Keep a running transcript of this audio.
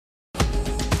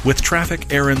With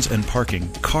traffic, errands, and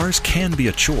parking, cars can be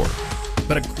a chore.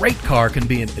 But a great car can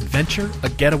be an adventure, a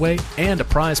getaway, and a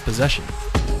prized possession.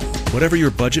 Whatever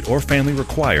your budget or family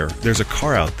require, there's a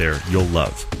car out there you'll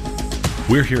love.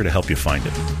 We're here to help you find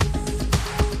it.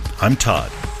 I'm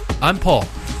Todd. I'm Paul.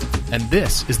 And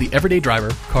this is the Everyday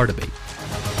Driver Car Debate.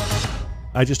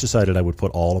 I just decided I would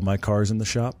put all of my cars in the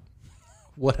shop.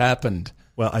 What happened?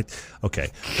 Well, okay.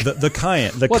 The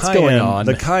Cayenne. What's going on?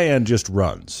 The Cayenne just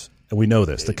runs. And we know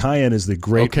this. The Cayenne is the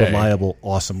great, reliable,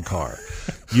 awesome car.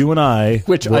 You and I...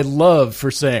 Which I love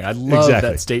for saying. I love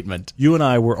that statement. You and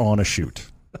I were on a shoot,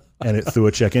 and it threw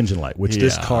a check engine light, which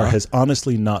this car has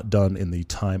honestly not done in the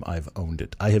time I've owned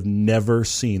it. I have never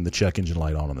seen the check engine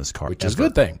light on this car. Which is a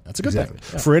good thing. That's a good thing.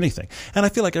 Yeah. For anything. And I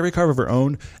feel like every car I've ever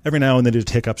owned, every now and then it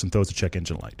hiccups and throws a check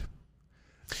engine light.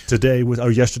 Yesterday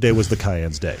was the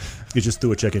Cayenne's day. You just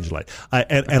threw a check engine light.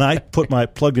 I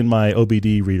plugged in my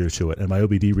OBD reader to it, and my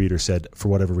OBD reader said, for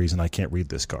whatever reason, I can't read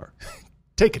this car.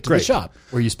 Take it to the shop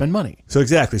where you spend money. So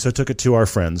exactly. So I took it to our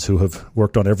friends who have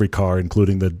worked on every car,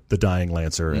 including the dying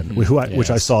Lancer, and which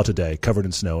I saw today, covered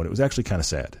in snow, and it was actually kind of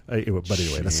sad. But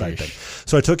anyway, an aside thing.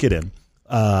 So I took it in.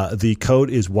 The code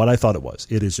is what I thought it was.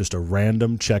 It is just a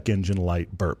random check engine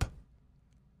light burp.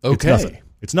 Okay.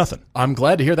 It's nothing. I'm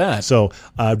glad to hear that. So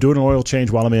I'm doing an oil change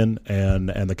while I'm in, and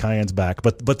the Cayenne's back.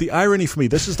 But the irony for me,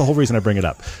 this is the whole reason I bring it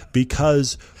up,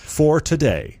 because for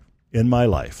today in my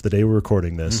life, the day we're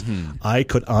recording this, I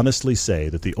could honestly say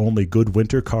that the only good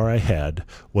winter car I had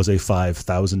was a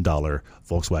 $5,000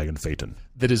 Volkswagen Phaeton.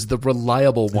 That is the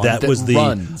reliable one that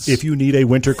runs. If you need a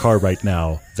winter car right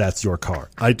now, that's your car.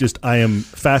 I am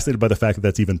fascinated by the fact that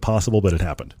that's even possible, but it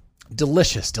happened.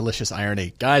 Delicious, delicious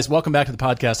irony. Guys, welcome back to the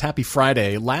podcast. Happy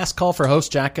Friday. Last call for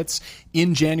host jackets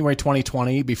in January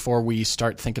 2020 before we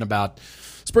start thinking about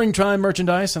springtime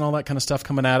merchandise and all that kind of stuff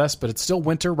coming at us. But it's still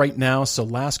winter right now, so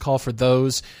last call for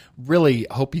those. Really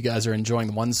hope you guys are enjoying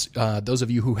the ones. Those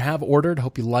of you who have ordered,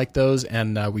 hope you like those.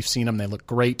 And we've seen them. They look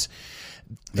great.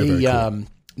 Cool.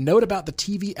 Note about the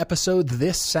TV episode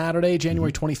this Saturday,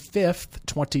 January 25th,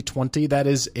 2020. That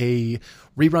is a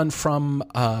rerun from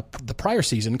the prior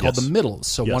season called The Middles.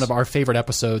 So one of our favorite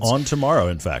episodes. On tomorrow,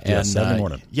 in fact. And, Saturday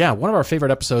morning. Yeah, one of our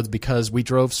favorite episodes because we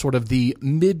drove sort of the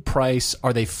mid-price.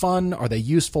 Are they fun? Are they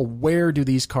useful? Where do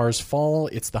these cars fall?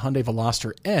 It's the Hyundai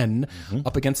Veloster N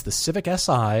up against the Civic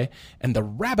Si and the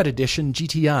Rabbit Edition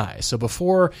GTI. So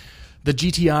before the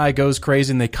GTI goes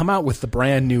crazy and they come out with the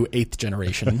brand new 8th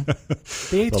generation. The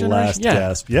 8th generation? Last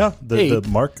gasp. Yeah, the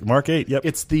Mark 8. Yep.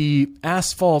 It's the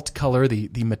asphalt color,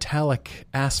 the metallic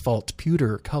asphalt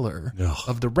pewter color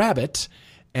of the Rabbit.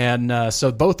 And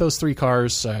so both those three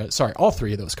cars, all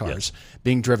three of those cars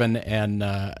being driven and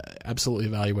absolutely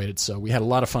evaluated. So we had a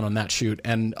lot of fun on that shoot,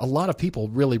 and a lot of people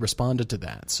really responded to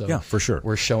that. So yeah, for sure.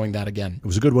 We're showing that again. It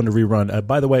was a good one to rerun.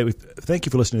 By the way, thank you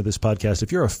for listening to this podcast.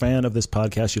 If you're a fan of this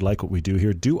podcast, you like what we do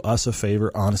here, do us a favor.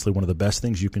 Honestly, one of the best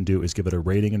things you can do is give it a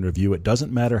rating and review. It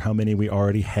doesn't matter how many we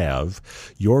already have.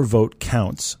 Your vote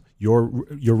counts. Your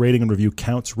rating and review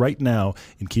counts right now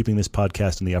in keeping this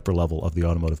podcast in the upper level of the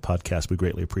automotive podcast. We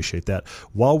greatly appreciate that.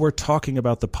 While we're talking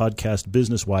about the podcast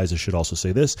business-wise, I should also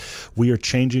say this. We are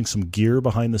changing some gear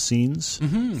behind the scenes.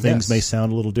 Things may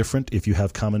sound a little different. If you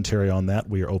have commentary on that,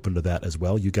 we are open to that as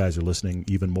well. You guys are listening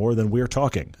even more than we're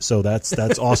talking. So that's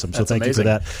awesome. So thank you for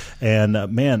that. And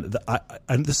man,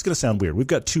 this is going to sound weird. We've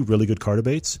got two really good car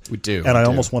debates. We do. And I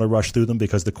almost want to rush through them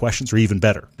because the questions are even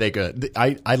better. They're good.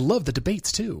 I love the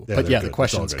debates too. But yeah, the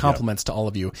questions, compliments to all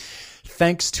of you.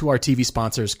 Thanks to our TV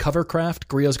sponsors, Covercraft,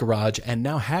 Griot's Garage, and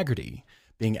now Hagerty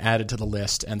being added to the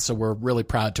list. And so we're really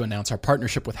proud to announce our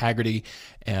partnership with Hagerty.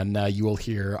 And you will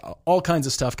hear all kinds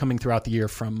of stuff coming throughout the year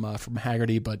from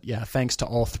Hagerty. But yeah, thanks to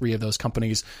all three of those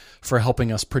companies for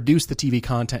helping us produce the TV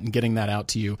content and getting that out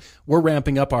to you. We're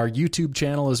ramping up our YouTube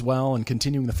channel as well and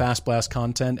continuing the Fast Blast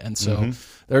content. And so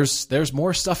there's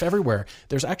more stuff everywhere.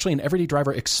 There's actually an Everyday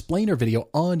Driver explainer video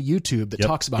on YouTube that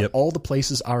talks about all the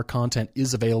places our content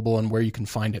is available and where you can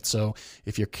find it. So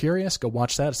if you're curious, go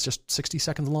watch that. It's just 60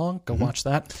 seconds long. Go watch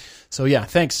that. So yeah,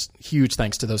 huge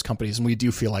thanks to those companies. And we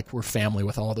do feel like we're family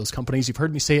with all those companies. You've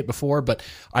heard me say it before, but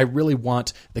I really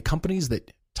want the companies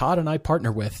that Todd and I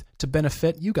partner with to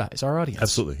benefit you guys, our audience.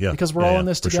 Absolutely, yeah. Because we're all in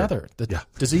this together. Sure. The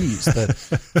disease, the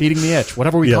feeding the itch,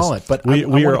 whatever we call it. But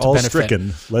we are all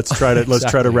stricken. Let's try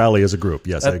to rally as a group.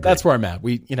 Yes, I agree. That's where I'm at.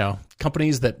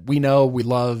 Companies that we know, we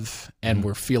love, and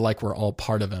we feel like we're all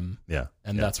part of them. Yeah.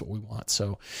 And that's what we want.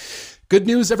 So good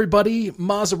news, everybody.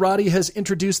 Maserati has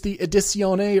introduced the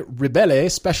Edizione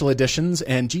Ribelle Special Editions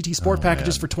and GT Sport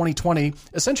packages for 2020.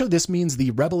 Essentially, this means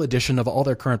the Rebel edition of all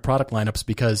their current product lineups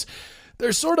because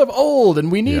they're sort of old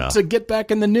and we need to get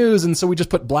back in the news. And so we just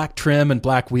put black trim and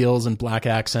black wheels and black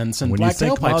accents and black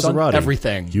tailpipes on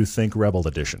everything. You think Rebel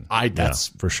Edition. That's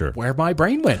for sure where my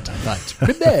brain went. I thought,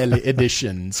 Rebel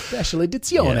Edition, Special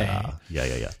Edizione.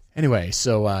 Yeah. Anyway,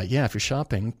 so if you're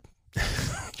shopping,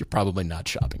 you're probably not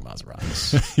shopping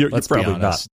Maseratis. You're probably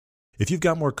not. If you've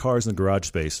got more cars than garage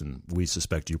space, and we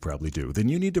suspect you probably do, then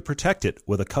you need to protect it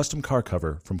with a custom car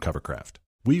cover from Covercraft.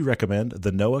 We recommend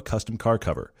the Noah Custom Car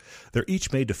Cover. They're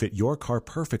each made to fit your car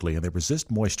perfectly, and they resist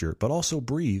moisture but also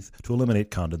breathe to eliminate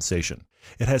condensation.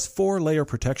 It has 4-layer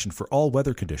protection for all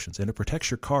weather conditions, and it protects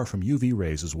your car from UV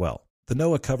rays as well. The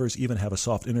Noah covers even have a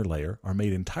soft inner layer, are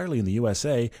made entirely in the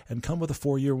USA, and come with a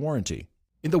 4-year warranty.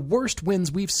 In the worst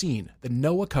winds we've seen, the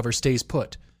Noah cover stays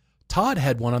put. Todd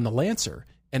had one on the Lancer,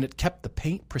 and it kept the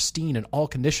paint pristine in all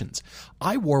conditions.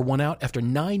 I wore one out after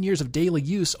 9 years of daily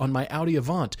use on my Audi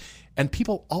Avant, and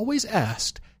people always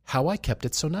asked how I kept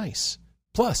it so nice.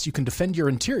 Plus, you can defend your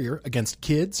interior against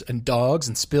kids and dogs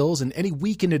and spills and any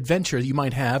weekend adventure you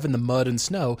might have in the mud and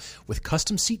snow with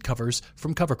custom seat covers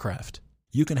from Covercraft.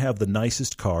 You can have the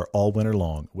nicest car all winter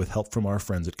long with help from our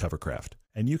friends at Covercraft.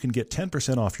 And you can get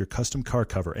 10% off your custom car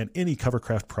cover and any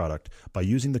Covercraft product by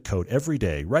using the code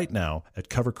EVERYDAY right now at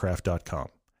covercraft.com.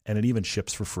 And it even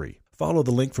ships for free. Follow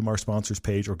the link from our sponsors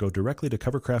page or go directly to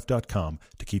covercraft.com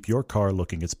to keep your car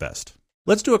looking its best.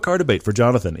 Let's do a car debate for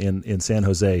Jonathan in San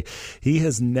Jose. He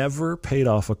has never paid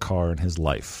off a car in his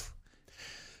life,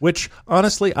 which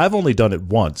honestly, I've only done it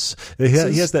once. He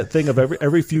has that thing of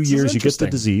every few years you get the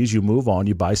disease, you move on,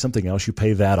 you buy something else, you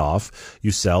pay that off,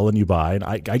 you sell and you buy. And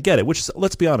I get it, which is,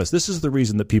 let's be honest, this is the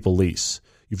reason that people lease.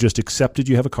 You've just accepted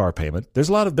you have a car payment. There's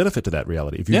a lot of benefit to that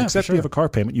reality. If you accept you have a car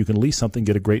payment, you can lease something,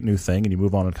 get a great new thing, and you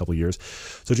move on in a couple of years.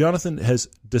 So Jonathan has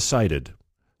decided,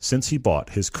 since he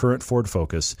bought his current Ford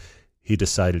Focus, he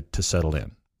decided to settle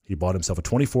in. He bought himself a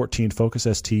 2014 Focus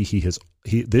ST.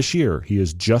 This year, he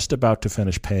is just about to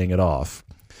finish paying it off,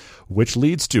 which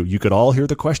leads to, you could all hear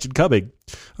the question coming,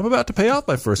 I'm about to pay off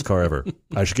my first car ever.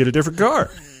 I should get a different car.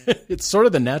 It's sort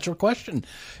of the natural question.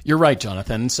 You're right,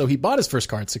 Jonathan. So he bought his first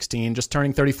car at 16, just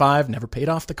turning 35, never paid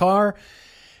off the car.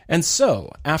 And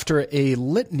so, after a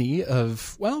litany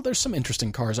of, well, there's some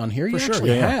interesting cars on here. You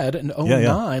actually had an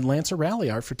 09 Lancer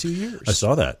Ralliart for 2 years. I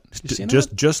saw that.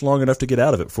 Just long enough to get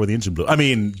out of it before the engine blew. I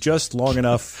mean, just long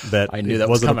enough that I knew that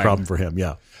wasn't a problem for him.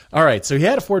 Yeah. All right, so he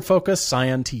had a Ford Focus,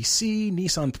 Scion TC,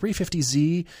 Nissan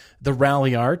 350Z, the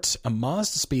Ralliart, a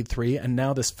Mazda Speed 3, and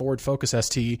now this Ford Focus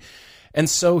ST. And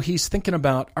so he's thinking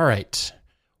about, all right,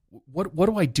 what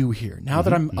do I do here? Now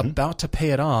that I'm about to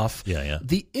pay it off,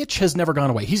 the itch has never gone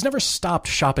away. He's never stopped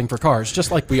shopping for cars,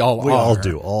 just like we all are. We all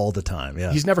do, all the time,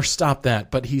 yeah. He's never stopped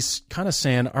that, but he's kind of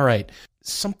saying, all right,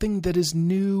 something that is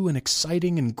new and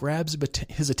exciting and grabs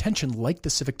his attention like the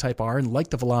Civic Type R and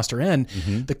like the Veloster N.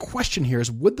 The question here is,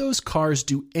 would those cars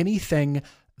do anything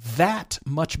that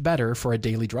much better for a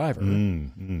daily driver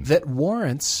that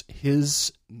warrants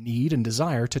his need and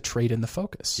desire to trade in the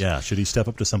Focus? Yeah. Should he step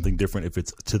up to something different if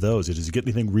it's to those? Does he get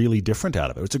anything really different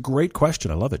out of it? It's a great question.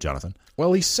 I love it, Jonathan.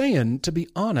 Well, he's saying, to be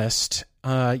honest,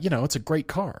 it's a great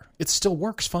car. It still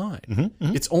works fine.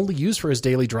 It's only used for his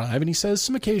daily drive, and he says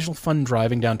some occasional fun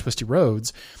driving down twisty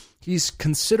roads. He's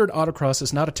considered autocross,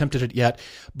 has not attempted it yet,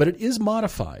 but it is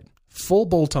modified. Full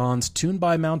bolt-ons, tuned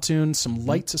by Mountoon, some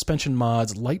light suspension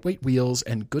mods, lightweight wheels,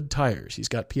 and good tires. He's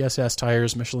got PSS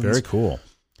tires, Michelin's. Very cool.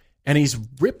 And he's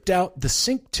ripped out the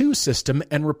Sync 2 system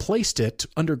and replaced it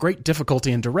under great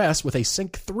difficulty and duress with a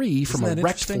Sync 3 from a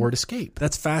wrecked Ford Escape.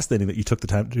 That's fascinating that you took the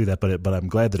time to do that, but I'm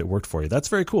glad that it worked for you. That's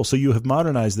very cool. So you have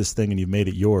modernized this thing and you've made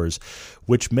it yours,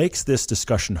 which makes this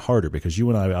discussion harder because you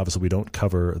and I, obviously, we don't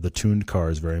cover the tuned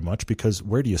cars very much because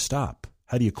where do you stop?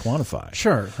 How do you quantify?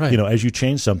 Sure, right. As you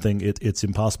change something, it's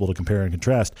impossible to compare and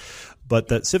contrast. But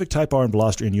that Civic Type R and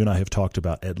Veloster, and you and I have talked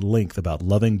about at length about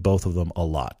loving both of them a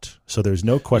lot. So there's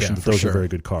no question that those are very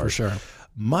good cars. For sure.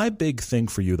 My big thing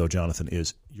for you, though, Jonathan,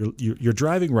 is you're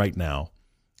driving right now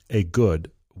a good,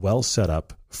 well set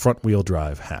up front wheel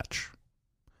drive hatch.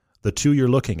 The two you're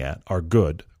looking at are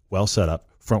good, well set up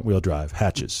front wheel drive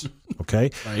hatches.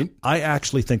 Okay? Right. I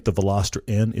actually think the Veloster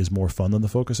N is more fun than the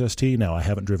Focus ST. Now, I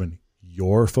haven't driven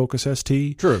your Focus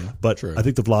ST. True. But I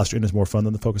think the Veloster N is more fun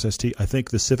than the Focus ST. I think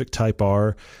the Civic Type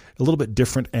R, a little bit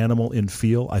different animal in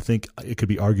feel. I think it could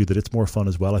be argued that it's more fun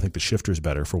as well. I think the shifter is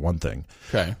better, for one thing.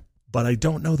 Okay. But I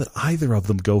don't know that either of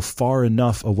them go far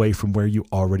enough away from where you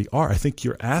already are. I think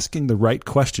you're asking the right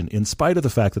question, in spite of the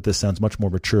fact that this sounds much more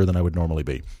mature than I would normally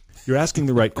be. You're asking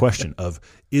the right question of,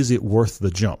 is it worth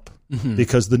the jump?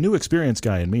 Because the new experience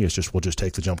guy in me is just, we'll just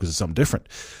take the jump because it's something different.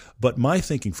 But my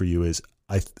thinking for you is,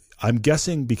 I'm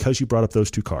guessing because you brought up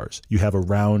those two cars, you have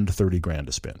around $30,000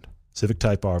 to spend. Civic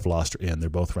Type R, Veloster N, they're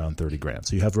both around $30,000.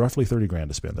 So you have roughly $30,000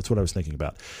 to spend. That's what I was thinking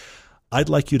about. I'd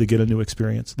like you to get a new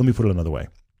experience. Let me put it another way.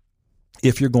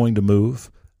 If you're going to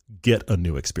move, get a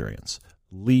new experience.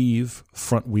 Leave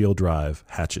front-wheel drive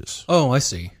hatches. Oh, I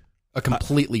see. A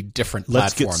completely different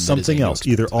platform. Let's get something else,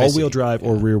 either all-wheel drive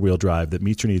or rear-wheel drive that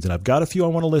meets your needs. And I've got a few I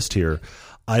want to list here.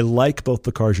 I like both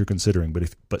the cars you're considering,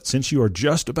 but since you are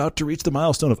just about to reach the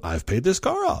milestone of I've paid this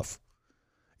car off,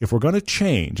 if we're going to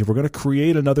change, if we're going to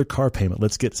create another car payment,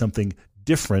 let's get something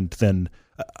different than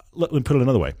let me put it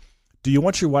another way. Do you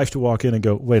want your wife to walk in and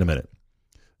go, wait a minute,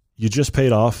 you just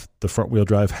paid off the front-wheel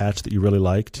drive hatch that you really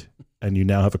liked, and you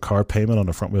now have a car payment on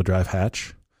a front-wheel drive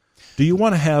hatch? Do you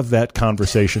want to have that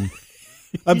conversation?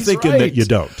 I'm thinking that you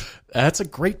don't. That's a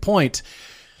great point.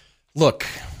 Look,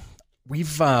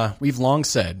 we've long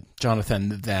said,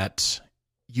 Jonathan, that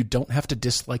you don't have to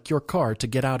dislike your car to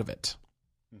get out of it.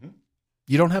 Mm-hmm.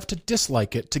 You don't have to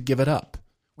dislike it to give it up.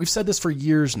 We've said this for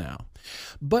years now.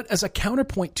 But as a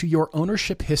counterpoint to your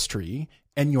ownership history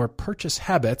and your purchase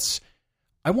habits,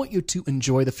 I want you to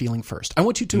enjoy the feeling first. I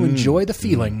want you to enjoy the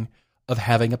feeling of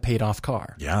having a paid off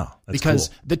car. Yeah, that's because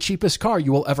cool. The cheapest car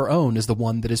you will ever own is the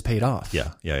one that is paid off.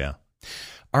 Yeah.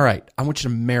 All right, I want you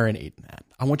to marinate in that.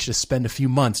 I want you to spend a few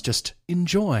months just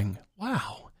enjoying.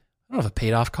 Wow, I don't have a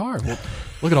paid off car. Well,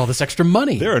 look at all this extra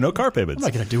money. There are no car payments. What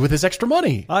am I going to do with this extra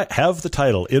money? I have the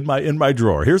title in my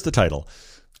drawer. Here's the title.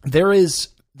 There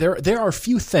are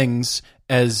few things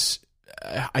as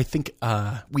I think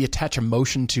we attach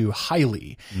emotion to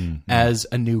highly as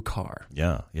a new car.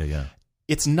 Yeah.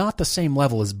 It's not the same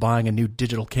level as buying a new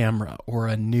digital camera or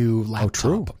a new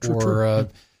laptop or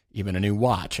even a new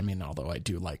watch. I mean, although I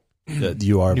do like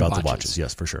you are about the watches,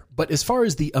 yes, for sure. But as far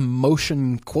as the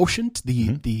emotion quotient,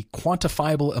 the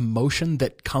quantifiable emotion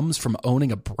that comes from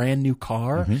owning a brand new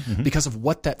car because of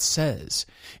what that says,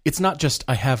 it's not just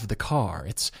I have the car.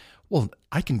 It's, well,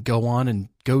 I can go on and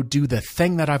go do the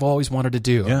thing that I've always wanted to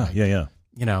do. Yeah.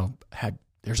 You know,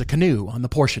 there's a canoe on the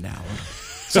Porsche now.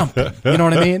 Something. You know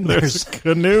what I mean? There's a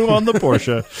canoe on the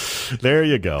Porsche. There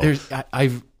you go.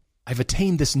 I've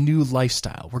attained this new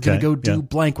lifestyle. We're going to go do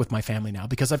blank with my family now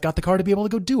because I've got the car to be able to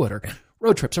go do it, or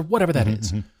road trips or whatever that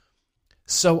is.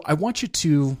 So I want you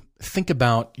to think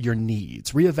about your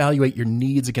needs, reevaluate your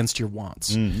needs against your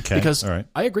wants. Because I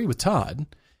agree with Todd.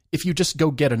 If you just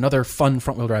go get another fun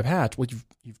front-wheel drive hatch, well,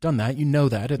 you've done that. You know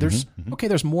that.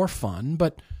 There's more fun,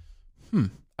 but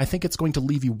I think it's going to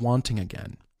leave you wanting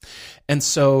again. And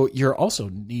so your also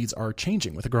needs are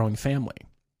changing with a growing family.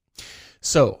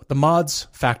 So the mods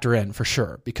factor in for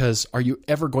sure, because are you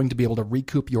ever going to be able to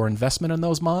recoup your investment in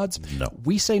those mods? No.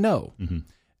 We say no.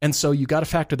 And so you got to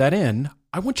factor that in.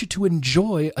 I want you to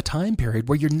enjoy a time period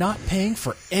where you're not paying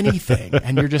for anything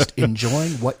and you're just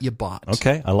enjoying what you bought.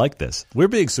 Okay, I like this. We're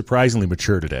being surprisingly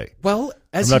mature today. Well,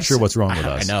 I'm not sure what's wrong with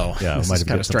us. I know. Yeah, this might is have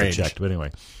kind of strange. Checked, but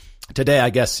anyway. Today, I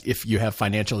guess if you have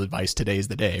financial advice, today's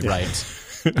the day, right?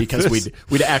 Because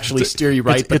we'd actually steer you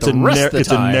right, but the rest of the time...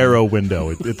 It's a narrow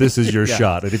window. This is your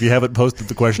shot. And if you haven't posted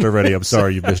the question already, I'm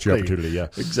sorry, you've missed your opportunity. Yeah,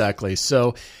 exactly.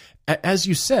 So, as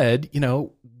you said,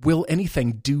 will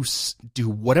anything do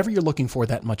whatever you're looking for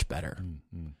that much better?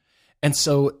 And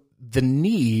so the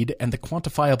need and the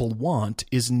quantifiable want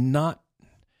is not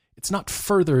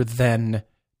further than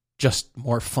just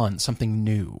more fun, something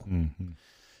new.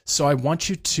 So I want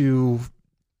you to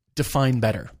define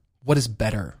better. What is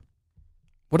better?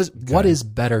 What is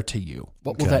better to you?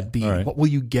 What will that be? Right. What will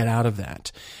you get out of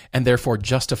that? And therefore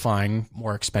justifying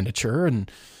more expenditure.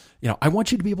 And, I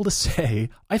want you to be able to say,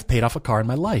 I've paid off a car in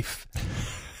my life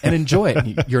and enjoy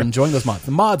it. You're enjoying those mods.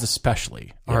 The mods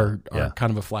especially are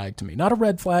kind of a flag to me. Not a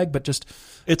red flag, but just...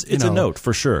 It's a note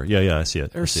for sure. Yeah, I see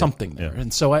it. There's something there.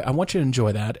 And so I want you to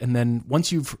enjoy that. And then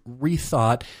once you've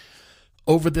rethought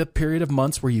over the period of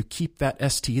months where you keep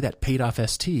that ST, that paid off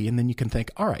ST, and then you can think,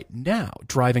 all right, now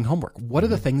driving homework, what are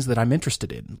the things that I'm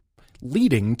interested in?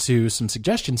 Leading to some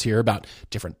suggestions here about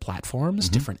different platforms,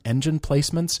 different engine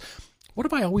placements. What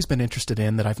have I always been interested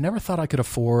in that I've never thought I could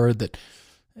afford, that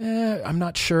I'm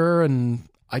not sure and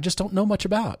I just don't know much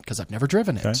about because I've never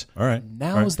driven it. Okay. All right.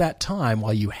 Now is that time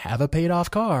while you have a paid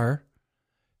off car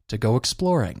to go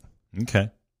exploring. Okay.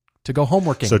 To go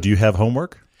homeworking. So do you have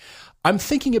homework? I'm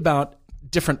thinking about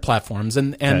different platforms,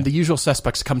 and the usual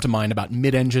suspects come to mind about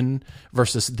mid-engine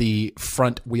versus the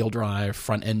front-wheel drive,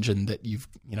 front engine that you've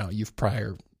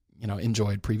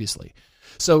enjoyed previously.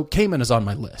 So Cayman is on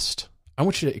my list. I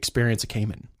want you to experience a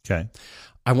Cayman. Okay.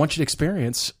 I want you to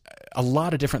experience a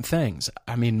lot of different things.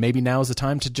 I mean, maybe now is the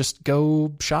time to just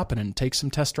go shopping and take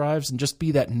some test drives and just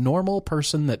be that normal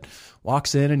person that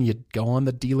walks in and you go on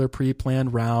the dealer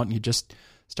pre-planned route and you just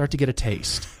start to get a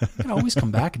taste. You can always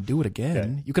come back and do it again.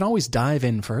 Okay. You can always dive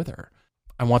in further.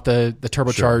 I want the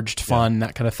turbocharged fun,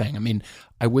 that kind of thing. I mean,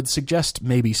 I would suggest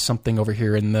maybe something over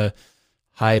here in the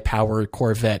high-power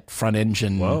Corvette front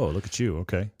engine. Whoa, look at you.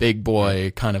 Okay. Big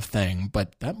boy kind of thing,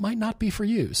 but that might not be for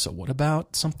you. So what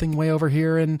about something way over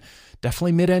here and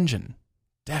definitely mid-engine?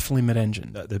 Definitely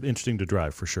mid-engine. Interesting to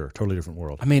drive, for sure. Totally different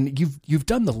world. I mean, you've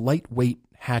done the lightweight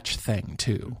hatch thing,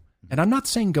 too. And I'm not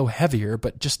saying go heavier,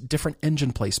 but just different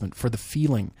engine placement for the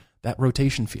feeling, that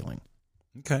rotation feeling.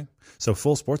 Okay. So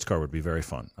full sports car would be very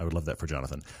fun. I would love that for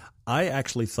Jonathan. I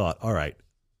actually thought, all right,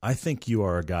 I think you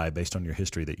are a guy based on your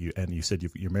history and you said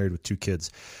you're married with 2 kids.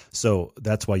 So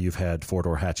that's why you've had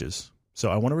 4-door hatches.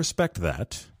 So I want to respect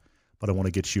that, but I want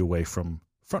to get you away from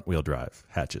front-wheel drive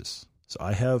hatches. So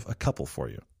I have a couple for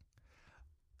you.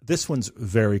 This one's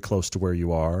very close to where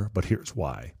you are, but here's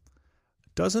why.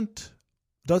 Doesn't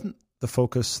the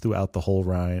Focus throughout the whole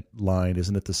line,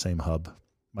 isn't it the same hub?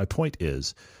 My point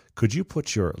is, could you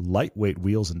put your lightweight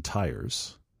wheels and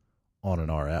tires on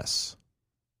an RS?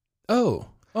 Oh.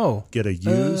 Get a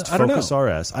used Focus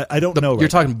RS. I don't know. You're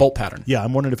talking bolt pattern. Yeah,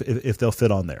 I'm wondering if they'll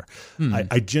fit on there.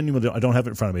 I genuinely don't have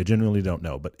it in front of me. I genuinely don't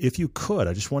know. But if you could,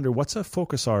 I just wonder what's a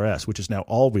Focus RS, which is now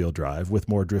all-wheel drive with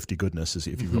more drifty goodness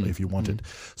if you wanted.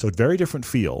 So very different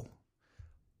feel.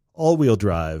 All-wheel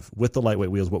drive with the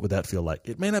lightweight wheels, what would that feel like?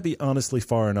 It may not be honestly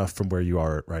far enough from where you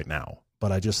are right now.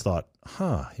 But I just thought,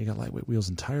 you got lightweight wheels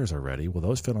and tires already. Well,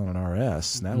 those fit on an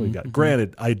RS. Now we've got.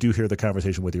 Granted, I do hear the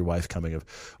conversation with your wife coming of,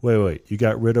 wait, you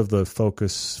got rid of the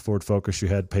Ford Focus you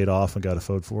had paid off and got a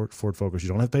Ford Focus you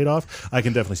don't have paid off? I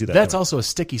can definitely see that. That's also a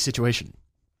sticky situation.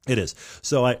 It is.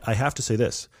 So I have to say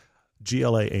this.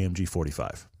 GLA AMG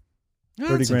 45.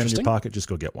 30 grand in your pocket, just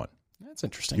go get one. That's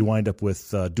interesting. You wind up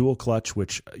with dual clutch,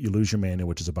 which you lose your manual,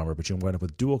 which is a bummer, but you wind up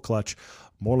with dual clutch,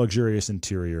 more luxurious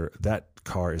interior. That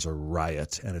car is a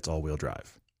riot, and it's all-wheel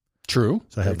drive. True.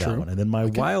 So I have that one. And then my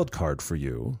wild card for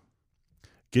you,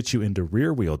 get you into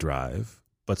rear-wheel drive,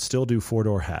 but still do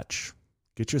 4-door hatch.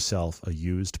 Get yourself a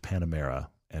used Panamera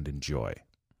and enjoy.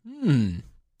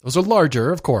 Those are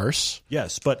larger, of course.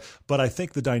 Yes, but I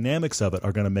think the dynamics of it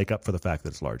are going to make up for the fact that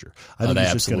it's larger. I think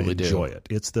you're just going to enjoy it.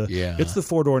 It's the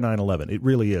 4-door 911. It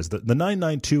really is. The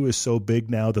 992 is so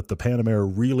big now that the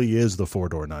Panamera really is the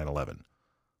 4-door 911.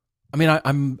 I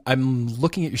mean, I'm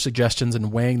looking at your suggestions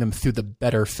and weighing them through the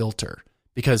better filter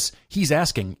because he's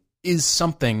asking, is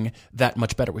something that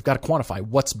much better? We've got to quantify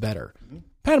what's better.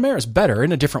 Panamera is better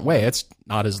in a different way. It's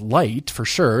not as light, for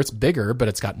sure. It's bigger, but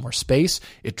it's got more space.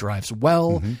 It drives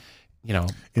well. You know,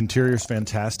 interior's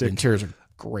fantastic. The interiors are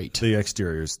great. The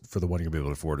exteriors, for the one you're going to be able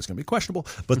to afford, is going to be questionable.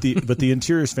 But the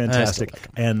interior's fantastic,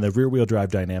 and the rear-wheel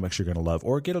drive dynamics you're going to love.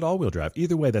 Or get it all-wheel drive.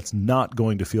 Either way, that's not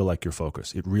going to feel like your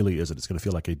Focus. It really isn't. It's going to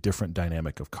feel like a different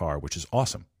dynamic of car, which is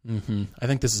awesome. I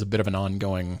think this is a bit of an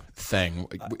ongoing thing.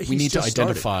 We need to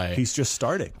identify. He's just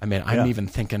starting. I mean, I'm even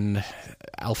thinking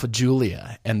Alfa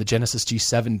Giulia and the Genesis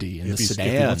G70 and the sedans.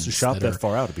 If he wants to shop that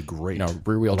far out, it'd be great. You know,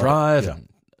 rear-wheel drive and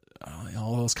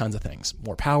all those kinds of things.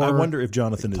 More power. I wonder if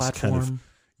Jonathan is kind of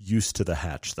used to the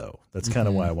hatch, though. That's kind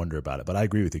of why I wonder about it. But I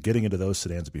agree with you. Getting into those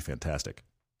sedans would be fantastic.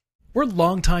 We're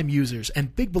longtime users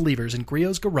and big believers in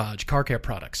Griot's Garage car care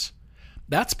products.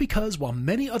 That's because while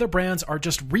many other brands are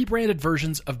just rebranded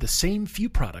versions of the same few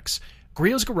products,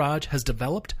 Griot's Garage has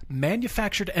developed,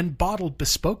 manufactured, and bottled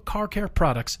bespoke car care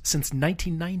products since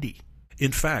 1990.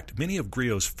 In fact, many of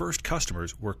Griot's first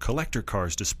customers were collector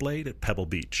cars displayed at Pebble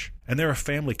Beach. And they're a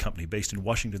family company based in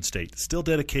Washington State, still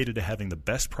dedicated to having the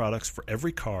best products for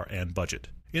every car and budget.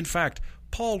 In fact,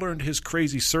 Paul learned his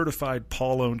crazy certified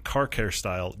Paul-owned car care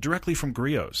style directly from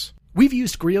Griot's. We've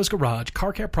used Griot's Garage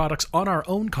car care products on our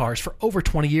own cars for over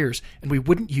 20 years, and we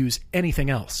wouldn't use anything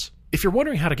else. If you're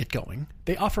wondering how to get going,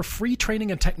 they offer free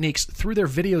training and techniques through their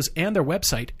videos and their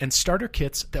website and starter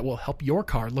kits that will help your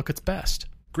car look its best.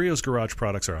 Griot's Garage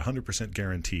products are 100%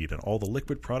 guaranteed, and all the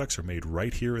liquid products are made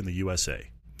right here in the USA.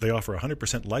 They offer a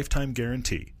 100% lifetime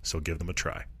guarantee, so give them a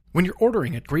try. When you're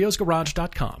ordering at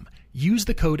griotsgarage.com, use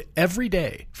the code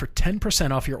EVERYDAY for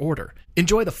 10% off your order.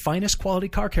 Enjoy the finest quality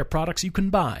car care products you can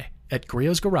buy at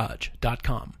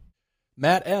griotsgarage.com.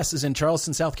 Matt S. is in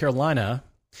Charleston, South Carolina,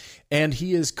 and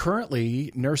he is currently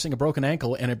nursing a broken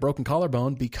ankle and a broken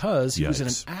collarbone because he was in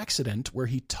an accident where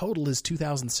he totaled his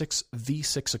 2006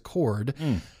 V6 Accord.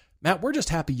 Matt, we're just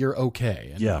happy you're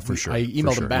okay. And for sure. I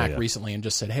emailed him back recently and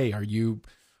just said, hey, are you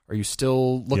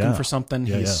still looking for something?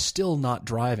 He's still not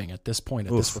driving at this point,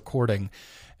 at this recording.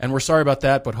 And we're sorry about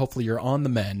that, but hopefully you're on the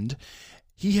mend.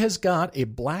 He has got a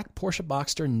black Porsche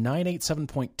Boxster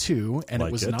 987.2, and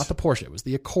it was not the Porsche. It was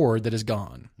the Accord that is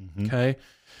gone. Mm-hmm. Okay.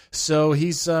 So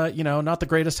he's, not the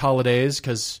greatest holidays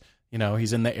because,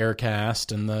 he's in the air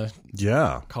cast and the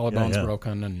collarbone's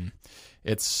broken, and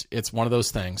it's one of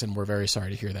those things, and we're very sorry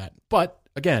to hear that. But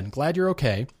again, glad you're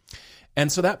okay.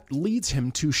 And so that leads him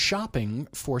to shopping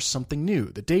for something new,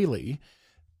 the Daily.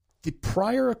 The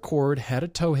prior Accord had a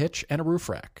tow hitch and a roof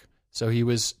rack. So he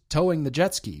was towing the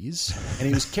jet skis, and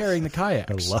he was carrying the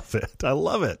kayaks. I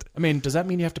love it. I mean, does that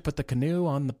mean you have to put the canoe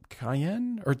on the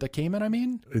Cayenne or the Cayman? I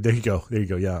mean, there you go.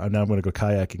 Yeah, now I'm going to go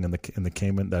kayaking in the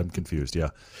Cayman. I'm confused. Yeah.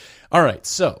 All right.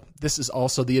 So this is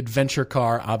also the adventure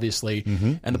car, obviously,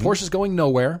 and the Porsche is going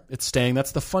nowhere. It's staying.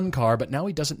 That's the fun car. But now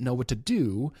he doesn't know what to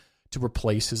do to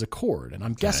replace his Accord, and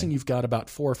I'm guessing you've got about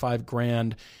 $4,000 or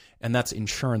 $5,000. And that's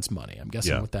insurance money. I'm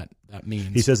guessing what that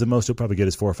means. He says the most he'll probably get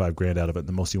is $4,000 or $5,000 out of it. And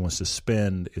the most he wants to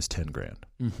spend is $10,000.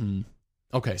 Mm-hmm.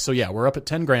 Okay, so we're up at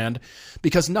 $10,000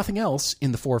 because nothing else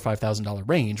in the $4,000 or $5,000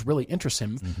 range really interests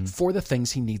him for the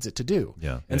things he needs it to do.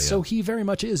 So he very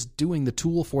much is doing the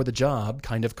tool for the job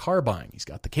kind of car buying. He's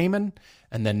got the Cayman,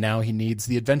 and then now he needs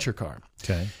the adventure car.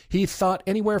 Okay. He thought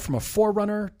anywhere from a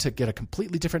 4Runner to get a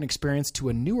completely different experience to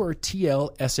a newer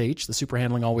TL SH, the super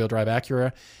handling all-wheel drive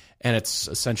Acura. And it's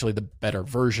essentially the better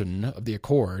version of the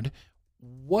Accord.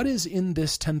 What is in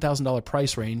this $10,000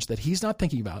 price range that he's not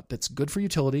thinking about that's good for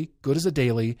utility, good as a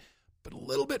daily, but a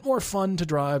little bit more fun to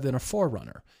drive than a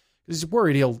 4Runner? Because he's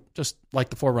worried he'll just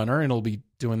like the 4Runner and he'll be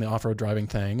doing the off-road driving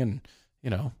thing and,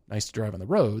 nice to drive on the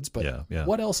roads. But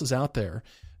what else is out there?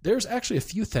 There's actually a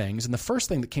few things. And the first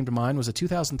thing that came to mind was a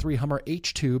 2003 Hummer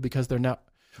H2 because they're now...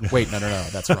 Wait, no,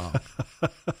 that's wrong.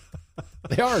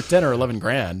 They are $10,000 or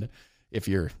 $11,000. If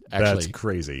you're actually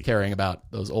crazy caring about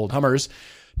those old Hummers.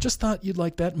 Just thought you'd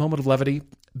like that moment of levity.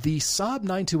 The Saab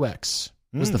 92X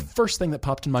was the first thing that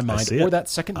popped in my mind, or that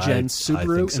second-gen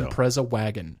Subaru Impreza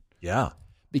wagon. Yeah.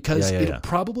 Because it'll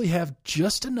probably have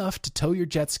just enough to tow your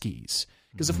jet skis.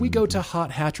 Because if we go to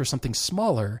hot hatch or something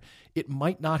smaller, it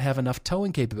might not have enough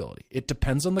towing capability. It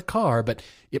depends on the car, but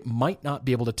it might not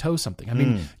be able to tow something. I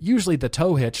mean, usually the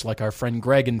tow hitch, like our friend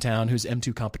Greg in town, whose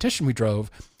M2 competition we drove,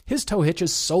 his tow hitch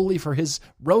is solely for his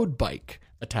road bike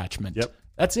attachment. Yep.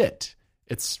 That's it.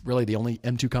 It's really the only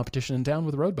M2 competition in town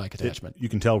with a road bike attachment. You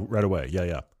can tell right away.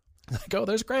 Yeah. Like, oh,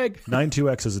 there's Greg.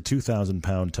 92X has a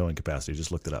 2,000-pound towing capacity.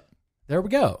 Just looked it up. There we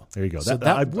go. There you go. So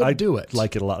that would do it. I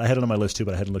like it a lot. I had it on my list too,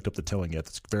 but I hadn't looked up the towing yet.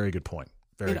 That's a very good point.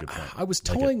 Very good point. I was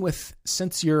towing with,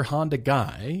 since you're a Honda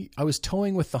guy, I was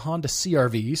towing with the Honda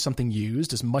CRV, something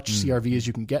used, as much CRV as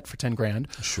you can get for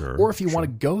 $10,000. Sure. Or if you want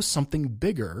to go something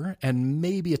bigger and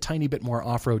maybe a tiny bit more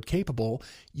off-road capable,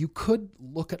 you could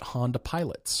look at Honda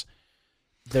Pilots.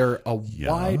 They're a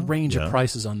wide range of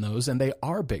prices on those, and they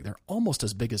are big. They're almost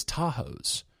as big as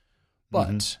Tahoes.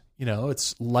 But,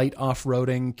 it's light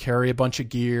off-roading, carry a bunch of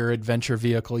gear, adventure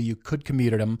vehicle. You could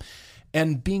commute at them.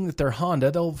 And being that they're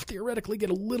Honda, they'll theoretically get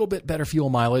a little bit better fuel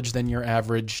mileage than your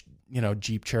average,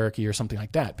 Jeep Cherokee or something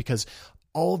like that, because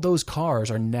all of those cars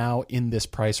are now in this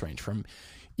price range, from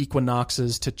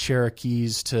Equinoxes to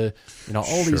Cherokees to,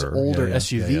 all these older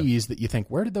SUVs that you think,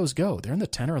 where did those go? They're in the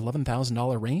 $10,000 or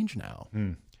 $11,000 range now.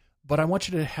 But I want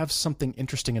you to have something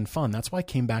interesting and fun. That's why I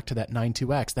came back to that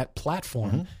 92X, that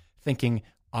platform, thinking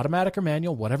automatic or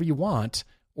manual, whatever you want.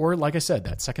 Or, like I said,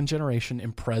 that second-generation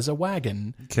Impreza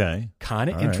wagon. Okay. Kind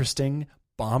of interesting,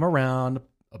 bomb around,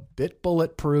 a bit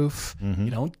bulletproof. You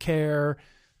don't care.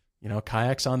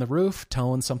 Kayaks on the roof,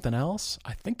 towing something else.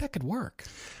 I think that could work.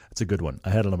 That's a good one. I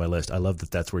had it on my list. I love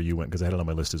that that's where you went because I had it on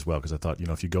my list as well because I thought,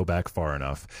 if you go back far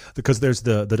enough, because there's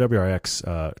the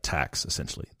WRX tax,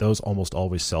 essentially. Those almost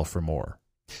always sell for more.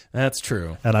 That's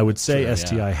true. And I would say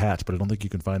STI hatch, but I don't think you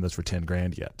can find those for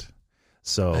 $10,000 yet.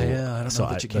 So, I don't know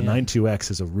that you can. The 92X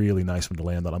is a really nice one to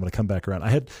land on. I'm going to come back around. I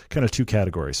had kind of two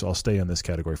categories, so I'll stay in this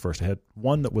category first. I had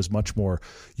one that was much more,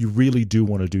 you really do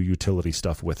want to do utility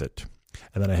stuff with it.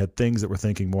 And then I had things that were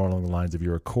thinking more along the lines of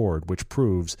your Accord, which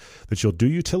proves that you'll do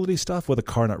utility stuff with a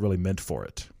car not really meant for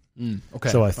it. Okay.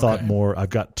 So I thought more,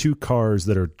 I've got two cars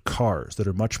that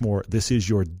are much more, this is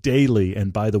your daily,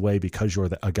 and by the way, because you're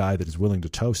a guy that is willing to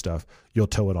tow stuff, you'll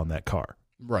tow it on that car.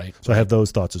 Right. So I have those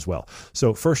thoughts as well.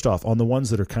 So first off, on the ones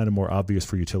that are kind of more obvious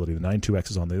for utility, the 92X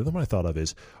is on. The other one I thought of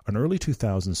is an early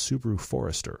 2000s Subaru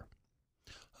Forester.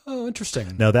 Oh,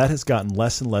 interesting. Now, that has gotten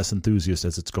less and less enthusiast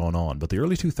as it's gone on. But the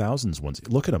early 2000s ones,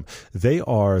 look at them. They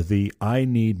are the I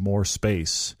need more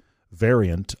space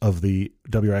variant of the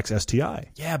WRX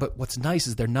STI. Yeah, but what's nice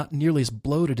is they're not nearly as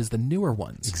bloated as the newer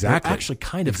ones. Exactly. They're actually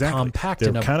kind of compact. They're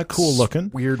in a kind of cool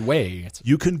looking. Weird way.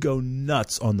 You can go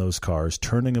nuts on those cars,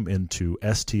 turning them into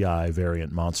STI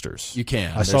variant monsters. You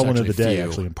can. I saw one of the day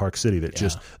actually in Park City that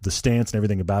just the stance and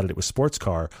everything about it was sports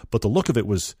car, but the look of it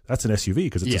was that's an SUV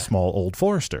because it's a small old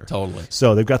Forester. Totally.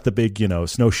 So they've got the big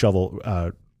snow shovel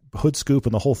hood scoop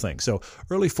and the whole thing. So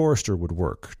early Forester would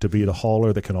work to be the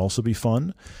hauler that can also be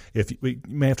fun. We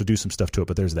may have to do some stuff to it,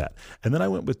 but there's that. And then I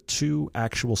went with 2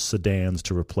 actual sedans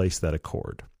to replace that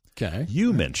Accord. Okay.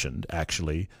 You mentioned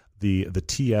actually the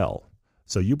TL.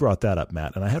 So you brought that up,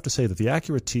 Matt, and I have to say that the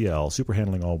Acura TL super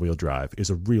handling all-wheel drive is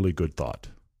a really good thought.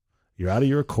 You're out of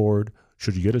your Accord.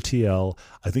 Should you get a TL?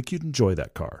 I think you'd enjoy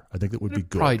that car. I think that would be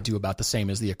good. Probably do about the same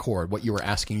as the Accord. What you were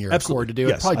asking your Accord to do,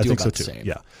 yes, probably I do think about so the too. same.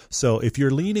 Yeah. So if you're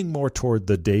leaning more toward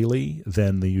the daily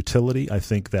than the utility, I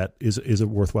think that is a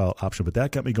worthwhile option. But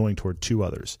that got me going toward 2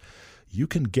 others. You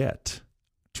can get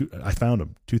I found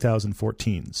them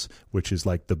 2014s, which is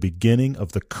like the beginning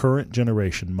of the current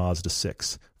generation Mazda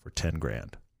 6 for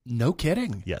 $10,000. No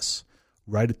kidding. Yes.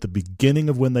 Right at the beginning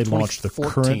of when they launched the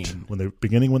current, when they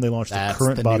launched the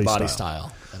current body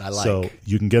style that I like. So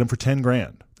you can get them for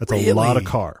 $10,000. That's a lot of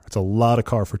car. It's a lot of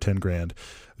car for $10,000.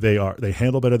 They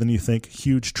handle better than you think.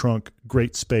 Huge trunk,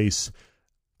 great space,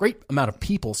 great amount of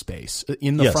people space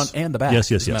in the front and the back.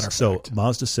 Yes. So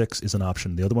Mazda 6 is an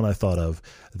option. The other one I thought of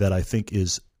that I think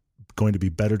is going to be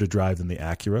better to drive than the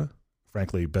Acura.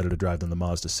 Frankly, better to drive than the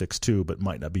Mazda 6 too, but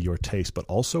might not be your taste, but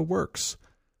also works.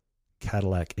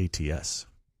 Cadillac ATS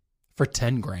for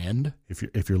 $10,000.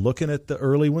 If you're looking at the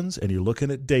early ones and you're looking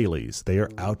at dailies, they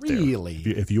are out there. Really?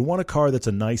 If you want a car that's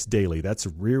a nice daily, that's a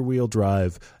rear-wheel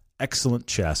drive, excellent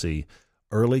chassis,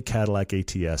 early Cadillac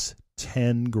ATS,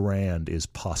 $10,000 is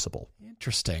possible.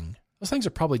 Interesting. Those things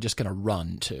are probably just going to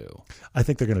run too. I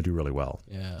think they're going to do really well.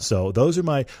 Yeah. So those are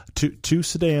my two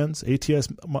sedans, ATS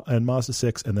and Mazda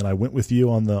 6, and then I went with you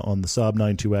on the Saab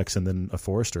 92X and then a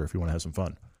Forester if you want to have some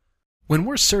fun. When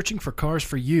we're searching for cars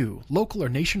for you, local or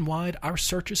nationwide, our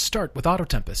searches start with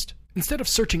AutoTempest. Instead of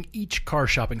searching each car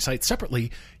shopping site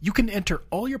separately, you can enter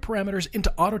all your parameters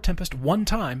into AutoTempest one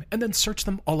time and then search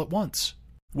them all at once.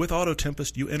 With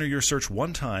AutoTempest, you enter your search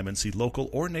one time and see local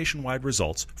or nationwide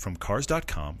results from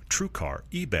Cars.com, TrueCar,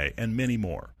 eBay, and many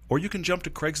more. Or you can jump to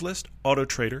Craigslist,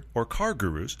 AutoTrader, or Car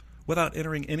Gurus without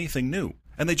entering anything new.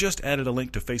 And they just added a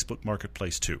link to Facebook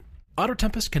Marketplace too.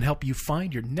 AutoTempest can help you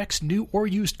find your next new or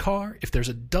used car if there's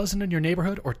a dozen in your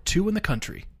neighborhood or 2 in the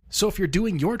country. So if you're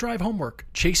doing your drive homework,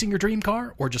 chasing your dream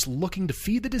car, or just looking to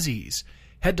feed the disease,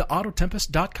 head to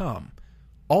Autotempest.com.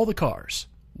 All the cars,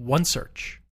 one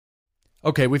search.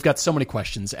 Okay, we've got so many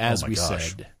questions, as we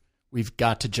said. We've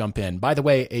got to jump in. By the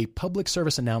way, a public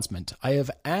service announcement. I have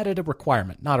added a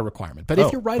requirement, not a requirement, but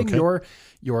if you're writing your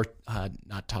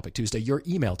not Topic Tuesday, your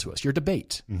email to us, your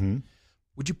debate,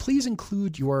 would you please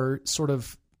include your sort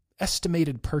of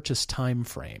estimated purchase time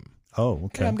frame? Oh,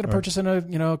 okay. Yeah, I'm going to purchase in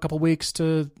a couple weeks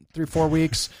to 3-4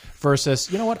 weeks versus,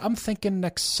 you know what, I'm thinking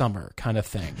next summer kind of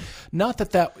thing. Not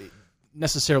that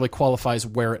necessarily qualifies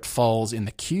where it falls in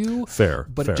the queue. Fair.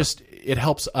 But it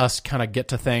helps us kind of get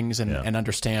to things and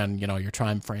understand, your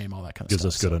time frame, all that kind of stuff.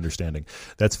 Gives us good understanding.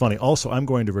 That's funny. Also, I'm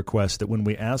going to request that when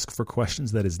we ask for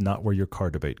questions, that is not where your car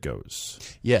debate goes.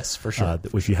 Yes, for sure.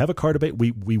 If you have a car debate,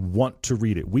 we want to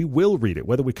read it. We will read it.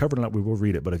 Whether we cover it or not, we will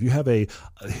read it. But if you have a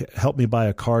help me buy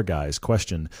a car guys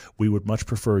question, we would much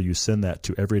prefer you send that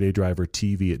to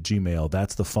everydaydrivertv@gmail.com.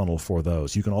 That's the funnel for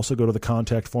those. You can also go to the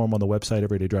contact form on the website,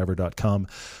 everydaydriver.com.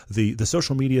 The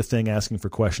social media thing asking for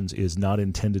questions is not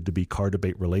intended to be car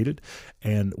debate related,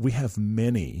 and we have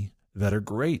many that are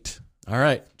great. All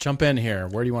right, jump in here.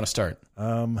 Where do you want to start?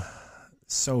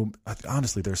 So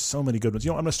honestly, there's so many good ones.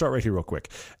 I'm going to start right here real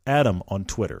quick. Adam on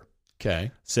Twitter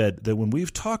said that when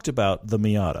we've talked about the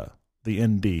Miata, the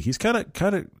ND, he's kind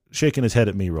of shaking his head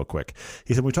at me real quick.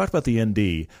 He said, when we talked about the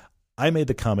ND, I made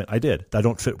the comment, I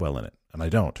don't fit well in it, and I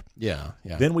don't. Yeah.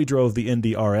 Then we drove the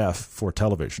ND RF for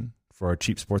television, for our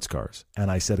cheap sports cars, and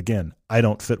I said again, I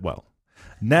don't fit well.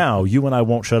 Now you and I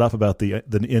won't shut up about the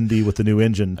ND with the new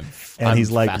engine, and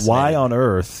he's like, why on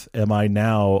earth am I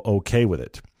now okay with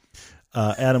it?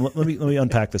 Adam, let me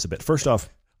unpack this a bit. First off,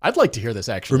 I'd like to hear this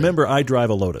actually. Remember, I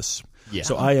drive a Lotus. Yeah.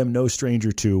 So I am no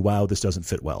stranger to, wow, this doesn't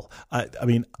fit well. I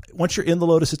mean, once you're in the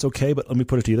Lotus, it's okay, but let me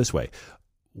put it to you this way.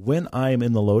 When I am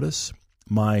in the Lotus,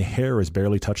 my hair is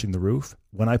barely touching the roof.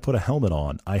 When I put a helmet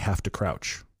on, I have to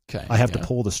crouch. Okay. I have to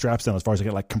pull the straps down as far as I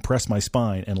can, like compress my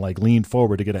spine and like lean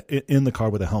forward to get in the car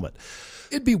with a helmet.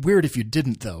 It'd be weird if you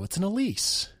didn't, though. It's an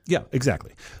Elise. Yeah,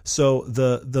 exactly. So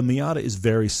the Miata is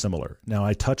very similar. Now,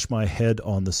 I touch my head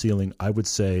on the ceiling, I would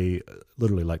say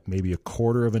literally like maybe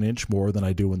 1/4 of an inch more than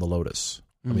I do in the Lotus.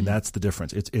 I mean, that's the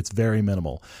difference. It's very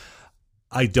minimal.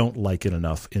 I don't like it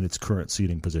enough in its current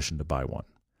seating position to buy one.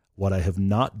 What I have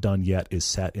not done yet is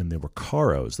sat in the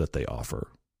Recaros that they offer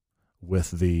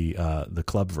with the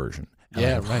club version. And I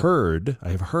have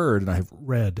heard and I have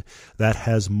read that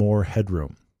has more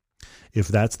headroom. If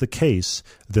that's the case,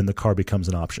 then the car becomes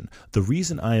an option. The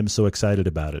reason I am so excited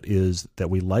about it is that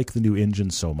we like the new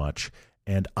engine so much,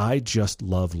 and I just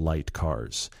love light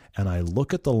cars. And I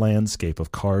look at the landscape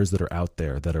of cars that are out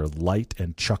there that are light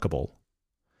and chuckable,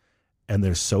 and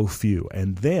there's so few.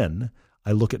 And then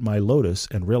I look at my Lotus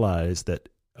and realize that,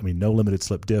 I mean, no limited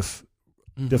slip diff,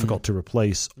 difficult to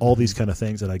replace, all these kind of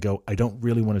things. And I go, I don't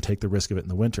really want to take the risk of it in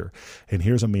the winter. And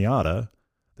here's a Miata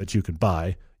that you can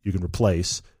buy, you can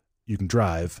replace, you can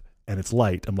drive, and it's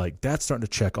light. I'm like, that's starting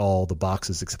to check all the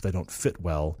boxes, except they don't fit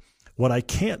well. What I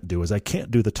can't do is I can't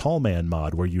do the tall man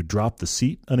mod where you drop the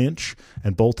seat an inch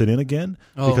and bolt it in again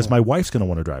because my wife's going to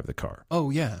want to drive the car. Oh,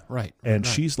 yeah, right. And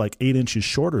she's like 8 inches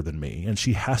shorter than me, and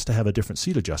she has to have a different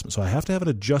seat adjustment. So I have to have an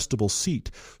adjustable seat.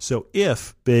 So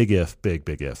big if,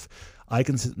 I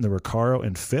can sit in the Recaro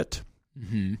and fit,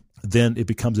 then it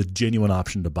becomes a genuine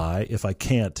option to buy. If I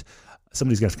can't,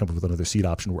 somebody's got to come up with another seat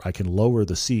option where I can lower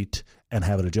the seat and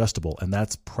have it adjustable, and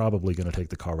that's probably going to take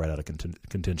the car right out of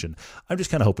contention. I'm just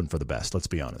kind of hoping for the best, let's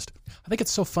be honest. I think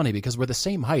it's so funny because we're the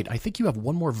same height. I think you have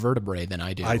one more vertebrae than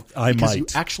I do. I because might. You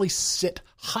actually sit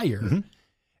higher.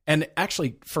 And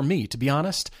actually, for me, to be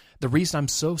honest, the reason I'm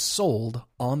so sold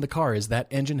on the car is that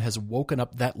engine has woken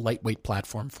up that lightweight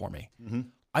platform for me.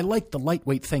 I like the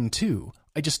lightweight thing, too.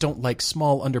 I just don't like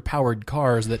small, underpowered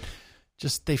cars that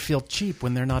they feel cheap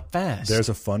when they're not fast. There's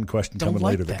a fun question coming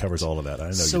later that covers all of that. I know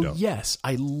you don't. So, yes,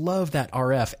 I love that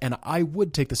RF, and I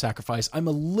would take the sacrifice. I'm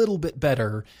a little bit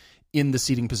better in the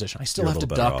seating position. I still have to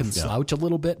duck and slouch a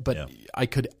little bit, but I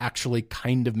could actually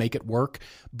kind of make it work.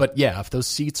 But, yeah, if those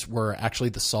seats were actually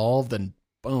the solve, then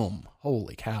boom,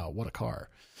 holy cow, what a car.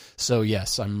 So,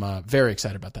 yes, I'm very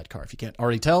excited about that car, if you can't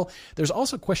already tell. There's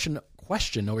also a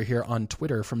question over here on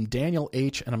Twitter from Daniel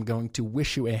H., and I'm going to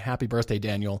wish you a happy birthday,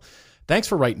 Daniel. Thanks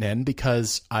for writing in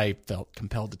because I felt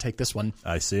compelled to take this one.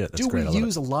 I see it. That's great. Do we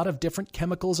use a lot of different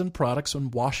chemicals and products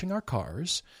when washing our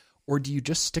cars, or do you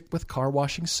just stick with car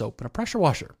washing soap and a pressure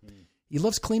washer? He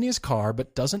loves cleaning his car,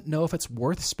 but doesn't know if it's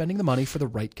worth spending the money for the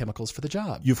right chemicals for the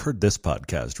job. You've heard this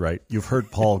podcast, right? You've heard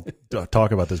Paul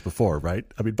talk about this before, right?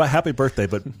 I mean, happy birthday,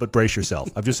 but brace yourself.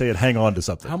 I'm just saying hang on to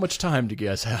something. How much time do you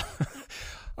guys have?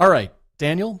 All right,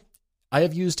 Daniel. I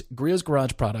have used Griot's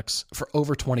Garage products for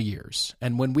over 20 years,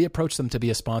 and when we approached them to be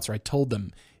a sponsor, I told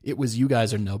them it was you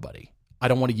guys or nobody. I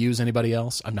don't want to use anybody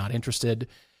else. I'm not interested.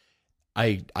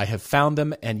 I have found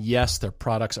them, and yes, their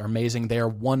products are amazing. They are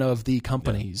one of the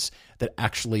companies that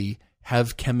actually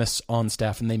have chemists on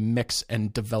staff, and they mix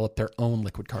and develop their own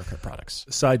liquid car care products.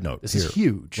 Side note, this is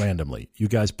huge. Randomly, you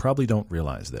guys probably don't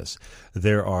realize this.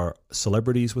 There are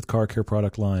celebrities with car care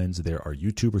product lines. There are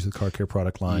YouTubers with car care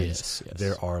product lines. Yes.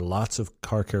 There are lots of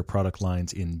car care product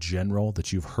lines in general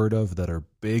that you've heard of that are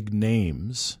big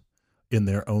names in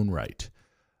their own right.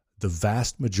 The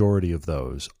vast majority of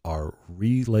those are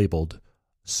relabeled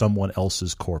someone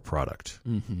else's core product.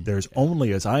 There's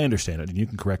only, as I understand it, and you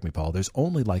can correct me, Paul, there's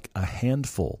only like a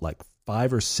handful, like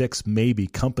 5 or 6 maybe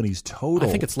companies total.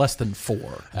 I think it's less than 4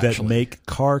 that make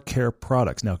car care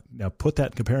products. Now put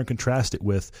that, compare and contrast it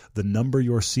with the number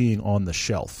you're seeing on the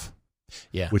shelf.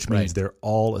 Yeah, which means they're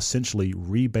all essentially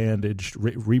rebranded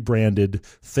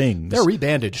things. They're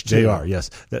rebandaged too. They are, yes.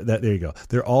 There you go.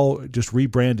 They're all just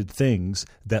rebranded things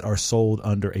that are sold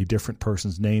under a different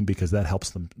person's name because that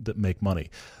helps them make money.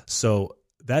 So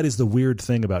that is the weird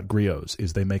thing about Griot's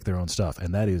is they make their own stuff,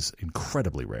 and that is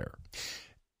incredibly rare.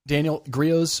 Daniel,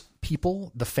 Griot's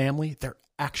people, the family, they're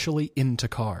actually into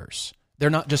cars. They're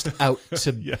not just out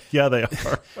to... yeah, they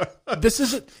are.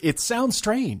 It sounds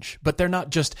strange, but they're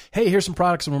not just, hey, here's some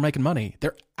products and we're making money.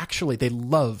 They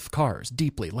love cars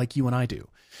deeply, like you and I do.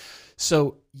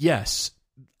 So, yes,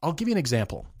 I'll give you an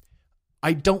example.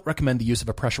 I don't recommend the use of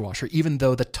a pressure washer, even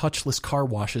though the touchless car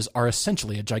washes are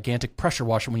essentially a gigantic pressure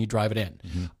washer when you drive it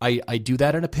in. I do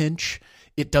that in a pinch.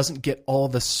 It doesn't get all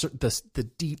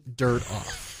the deep dirt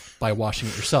off by washing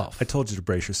it yourself. I told you to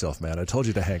brace yourself, man. I told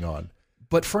you to hang on.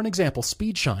 But for an example,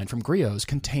 Speed Shine from Griot's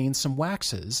contains some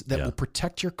waxes that will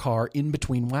protect your car in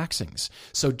between waxings.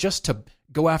 So just to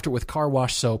go after with car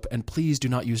wash soap, and please do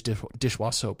not use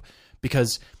dishwash soap,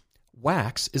 because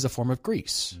wax is a form of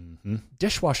grease. Mm-hmm.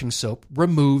 Dishwashing soap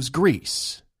removes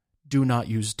grease. Do not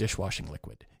use dishwashing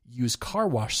liquid. Use car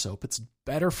wash soap. It's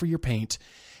better for your paint.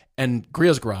 And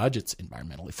Griot's Garage, it's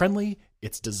environmentally friendly.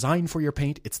 It's designed for your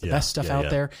paint. It's the best stuff out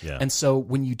there. Yeah. And so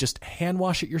when you just hand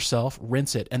wash it yourself,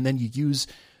 rinse it, and then you use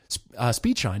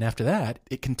Speed Shine after that,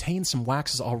 it contains some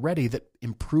waxes already that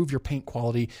improve your paint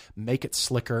quality, make it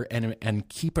slicker, and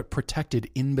keep it protected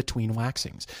in between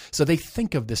waxings. So they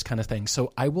think of this kind of thing.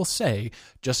 So I will say,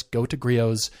 just go to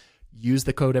Griot's, use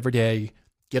the code EVERYDAY,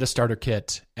 get a starter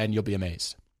kit, and you'll be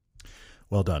amazed.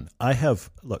 Well done.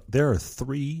 There are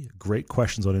 3 great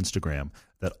questions on Instagram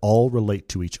that all relate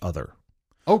to each other.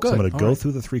 Oh, good. So I'm going to go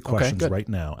through the 3 questions right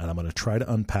now, and I'm going to try to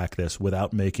unpack this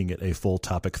without making it a full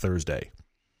topic Thursday,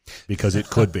 because it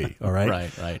could be. All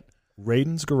right? Right.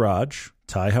 Raiden's Garage,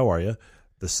 Ty, how are you?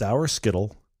 The Sour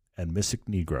Skittle, and Mystic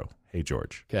Negro. Hey,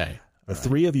 George. Okay. The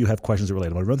 3 of you have questions that relate.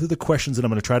 I'm going to run through the questions, and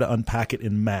I'm going to try to unpack it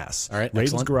in mass. All right,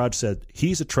 Raiden's Garage said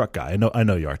he's a truck guy. I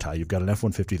know you are, Ty. You've got an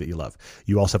F-150 that you love.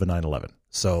 You also have a 911.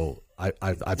 So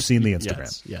I've seen the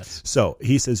Instagram. Yes. So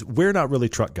he says, we're not really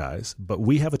truck guys, but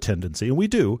we have a tendency, and we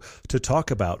do, to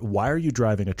talk about why are you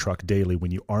driving a truck daily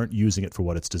when you aren't using it for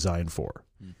what it's designed for?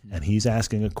 Mm-hmm. And he's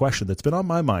asking a question that's been on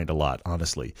my mind a lot,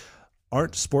 honestly.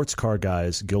 Aren't sports car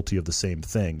guys guilty of the same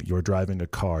thing? You're driving a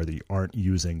car that you aren't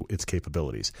using its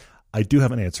capabilities. I do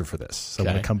have an answer for this, so I'm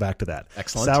going to come back to that.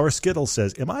 Excellent. Sour Skittle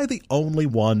says, am I the only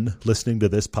one listening to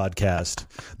this podcast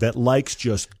that likes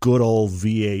just good old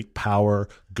V8 power,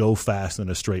 go fast in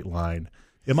a straight line?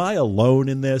 Am I alone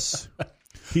in this?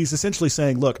 He's essentially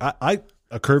saying, look,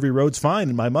 a curvy road's fine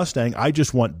in my Mustang. I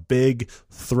just want big,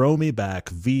 throw me back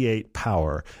V8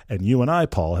 power. And you and I,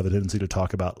 Paul, have a tendency to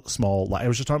talk about small, I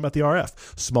was just talking about the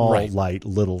RF, small, light,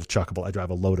 little, chuckable. I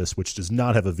drive a Lotus, which does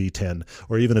not have a V10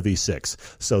 or even a V6.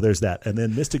 So there's that. And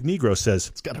then Mystic Negro says,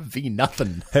 it's got a V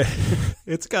nothing.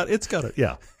 it's got a,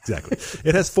 yeah, exactly.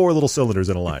 It has 4 little cylinders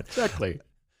in a line. Exactly.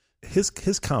 His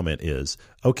comment is,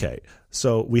 okay,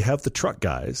 so we have the truck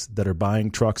guys that are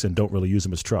buying trucks and don't really use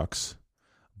them as trucks.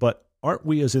 But aren't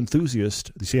we as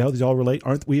enthusiasts, you see how these all relate?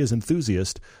 Aren't we as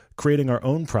enthusiasts creating our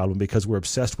own problem because we're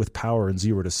obsessed with power and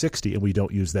 0 to 60 and we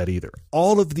don't use that either?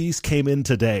 All of these came in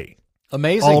today.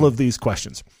 Amazing. All of these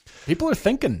questions. People are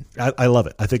thinking. I love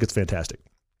it. I think it's fantastic.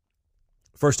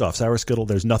 First off, Sour Skittle,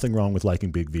 there's nothing wrong with liking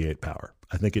big V8 power.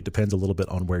 I think it depends a little bit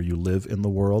on where you live in the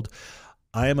world.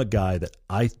 I am a guy that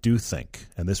I do think,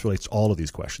 and this relates to all of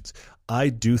these questions, I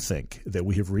do think that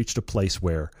we have reached a place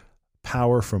where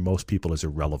power for most people is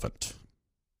irrelevant.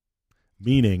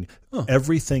 Meaning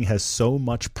everything has so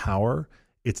much power,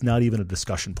 it's not even a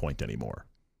discussion point anymore.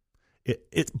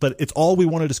 But it's all we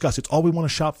want to discuss. It's all we want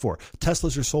to shop for.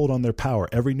 Teslas are sold on their power.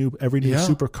 Every new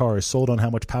supercar is sold on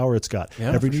how much power it's got.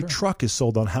 Yeah, every new truck is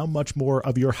sold on how much more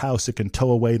of your house it can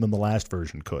tow away than the last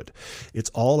version could.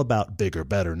 It's all about bigger,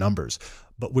 better numbers.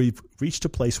 But we've reached a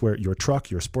place where your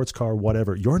truck, your sports car,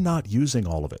 whatever, you're not using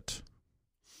all of it.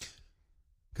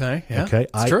 Okay. Yeah. Okay.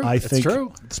 I think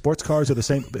true. Sports cars are the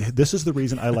same. This is the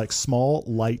reason I like small,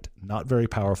 light, not very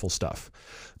powerful stuff.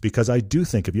 Because I do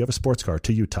think if you have a sports car,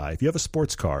 to you, Ty, if you have a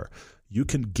sports car, you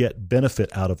can get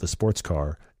benefit out of the sports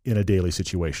car in a daily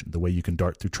situation. The way you can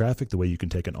dart through traffic, the way you can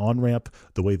take an on-ramp,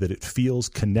 the way that it feels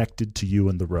connected to you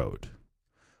and the road.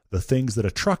 The things that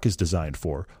a truck is designed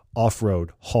for,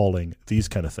 off-road, hauling, these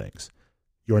kind of things.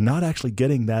 You're not actually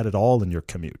getting that at all in your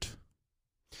commute.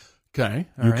 Okay.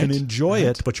 You can enjoy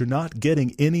it, but you're not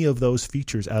getting any of those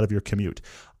features out of your commute.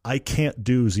 I can't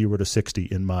do 0 to 60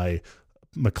 in my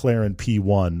McLaren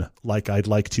P1 like I'd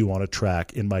like to on a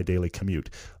track in my daily commute.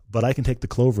 But I can take the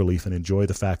Cloverleaf and enjoy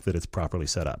the fact that it's properly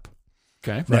set up.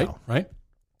 Okay, right.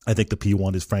 I think the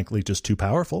P1 is frankly just too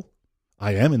powerful.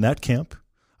 I am in that camp.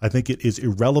 I think it is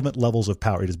irrelevant levels of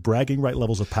power. It is bragging right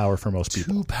levels of power for most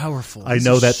people. Too powerful. I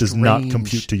know that does not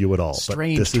compute to you at all.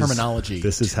 Strange but terminology.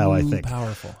 This is how I think. Too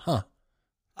powerful. Huh.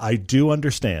 I do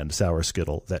understand, Sour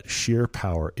Skittle, that sheer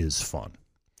power is fun.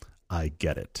 I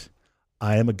get it.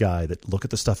 I am a guy that look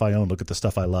at the stuff I own, look at the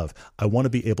stuff I love. I want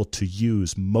to be able to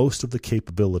use most of the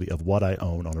capability of what I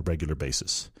own on a regular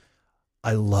basis.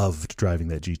 I loved driving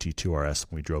that GT2 RS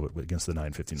when we drove it against the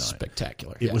 959.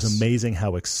 Spectacular. It was amazing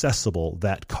how accessible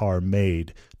that car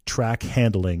made track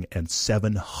handling and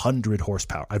 700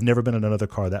 horsepower. I've never been in another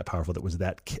car that powerful that was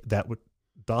that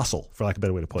docile, for lack of a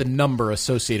better way to put it. The number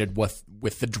associated with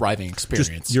the driving experience.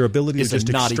 Just your ability to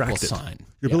just not extract equal it. Sign.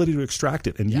 Your ability to extract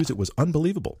it and use it was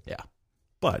unbelievable. Yeah.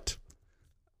 But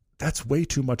that's way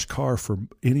too much car for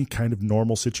any kind of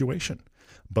normal situation.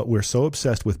 But we're so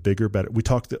obsessed with bigger, better. We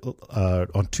talked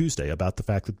on Tuesday about the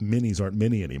fact that minis aren't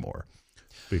mini anymore.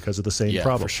 because of the same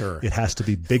problem. For sure. It has to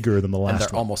be bigger than the last and they're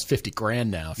one. almost $50,000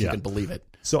 now, if you can believe it.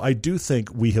 So I do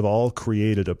think we have all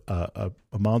created a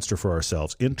monster for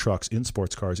ourselves in trucks, in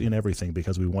sports cars, in everything,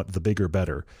 because we want the bigger,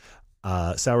 better.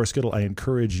 Sour Skittle, I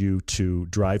encourage you to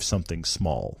drive something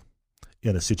small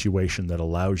in a situation that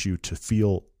allows you to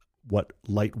feel what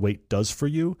lightweight does for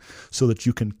you so that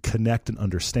you can connect and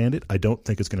understand it. I don't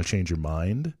think it's going to change your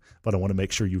mind, but I want to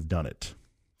make sure you've done it.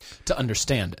 To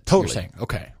understand it, totally. You're saying.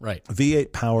 Okay, right.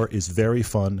 V8 power is very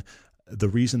fun. The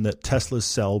reason that Teslas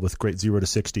sell with great 0 to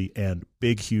 60 and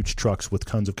big, huge trucks with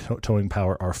tons of towing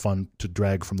power are fun to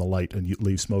drag from the light and you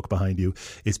leave smoke behind you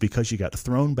is because you got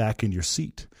thrown back in your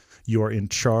seat. You are in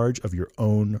charge of your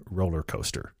own roller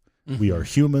coaster. Mm-hmm. We are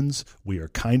humans. We are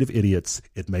kind of idiots.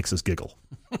 It makes us giggle.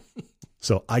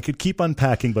 So I could keep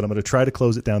unpacking, but I'm going to try to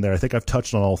close it down there. I think I've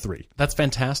touched on all three. That's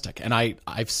fantastic. And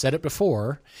I've said it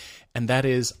before, and that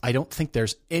is I don't think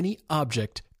there's any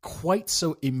object quite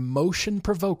so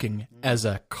emotion-provoking as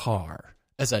a car,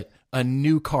 as a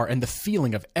new car. And the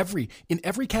feeling of in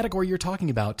every category you're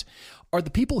talking about are the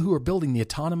people who are building the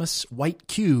autonomous white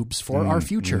cubes for our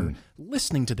future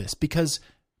listening to this because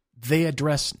they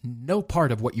address no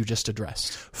part of what you just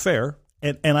addressed. Fair.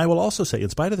 And I will also say, in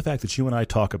spite of the fact that you and I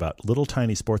talk about little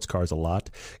tiny sports cars a lot,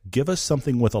 give us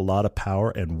something with a lot of power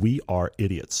and we are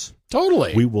idiots.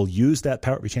 Totally. We will use that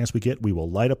power every chance we get. We will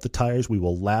light up the tires. We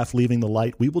will laugh leaving the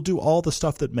light. We will do all the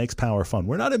stuff that makes power fun.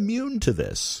 We're not immune to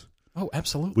this. Oh,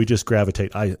 absolutely. We just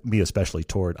gravitate, me especially,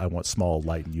 toward I want small,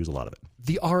 light, and use a lot of it.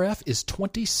 The RF is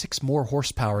 26 more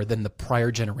horsepower than the prior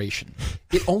generation.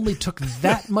 It only took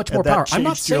that much more power. I'm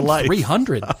not saying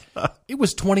 300. It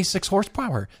was 26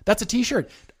 horsepower. That's a T-shirt.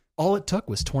 All it took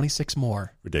was 26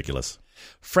 more. Ridiculous.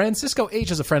 Francisco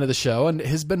H. is a friend of the show and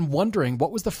has been wondering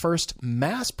what was the first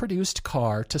mass-produced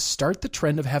car to start the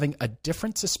trend of having a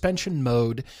different suspension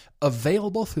mode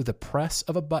available through the press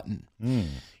of a button.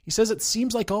 He says it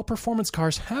seems like all performance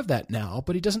cars have that now,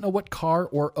 but he doesn't know what car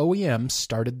or OEM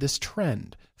started this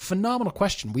trend. Phenomenal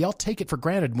question. We all take it for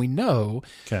granted, and we know,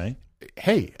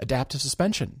 hey, adaptive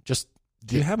suspension.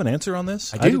 Do you have an answer on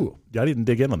this? I do. I didn't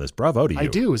dig in on this. Bravo to you. I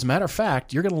do. As a matter of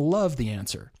fact, you're going to love the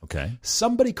answer. Okay.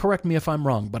 Somebody correct me if I'm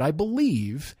wrong, but I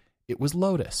believe it was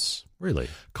Lotus. Really?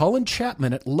 Colin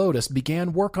Chapman at Lotus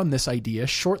began work on this idea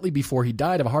shortly before he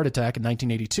died of a heart attack in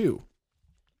 1982.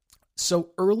 So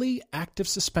early active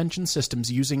suspension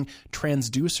systems using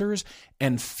transducers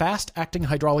and fast-acting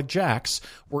hydraulic jacks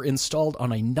were installed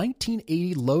on a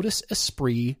 1980 Lotus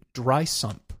Esprit dry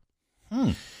sump.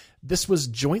 This was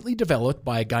jointly developed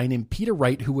by a guy named Peter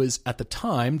Wright, who was at the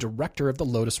time director of the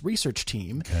Lotus research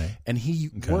team, and he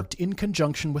worked in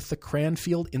conjunction with the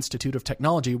Cranfield Institute of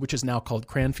Technology, which is now called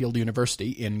Cranfield University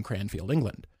in Cranfield,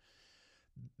 England.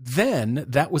 Then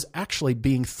that was actually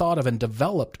being thought of and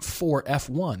developed for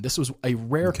F1. This was a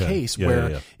rare case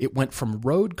where it went from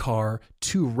road car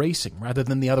to racing rather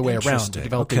than the other way around. It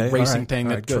developed a racing thing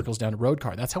that trickles down to road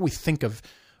car. That's how we think of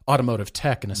automotive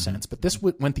tech in a sense. But this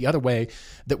went the other way,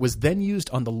 that was then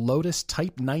used on the Lotus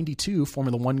Type 92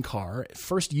 Formula One car,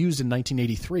 first used in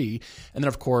 1983. And then,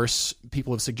 of course,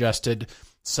 people have suggested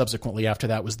subsequently after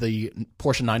that was the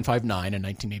Porsche 959 in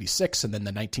 1986, and then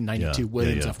the 1992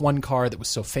 Williams F1 car that was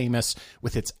so famous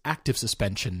with its active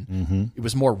suspension. It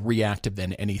was more reactive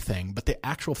than anything. But the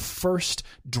actual first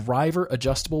driver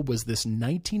adjustable was this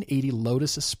 1980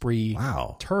 Lotus Esprit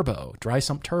Turbo, dry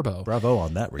sump turbo. Bravo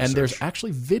on that research. And there's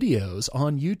actually videos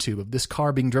on YouTube of this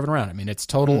car being driven around. I mean, it's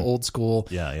total old school,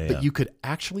 but you could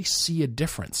actually see a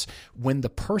difference when the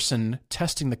person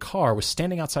testing the car was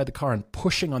standing outside the car and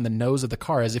pushing on the nose of the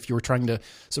car as if you were trying to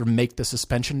sort of make the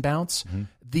suspension bounce.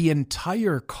 The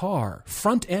entire car,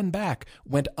 front and back,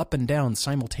 went up and down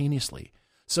simultaneously.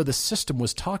 So the system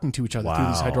was talking to each other through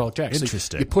these hydraulic jacks.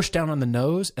 Interesting. So you push down on the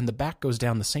nose and the back goes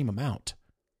down the same amount.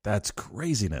 That's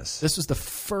craziness. This was the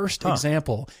first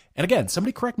example. And again,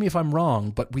 somebody correct me if I'm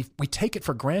wrong, but we take it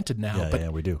for granted now.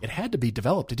 But we do. It had to be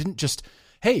developed. It didn't just,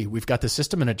 hey, we've got this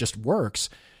system and it just works.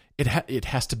 It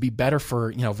has to be better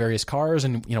for, various cars.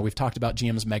 And, we've talked about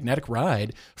GM's magnetic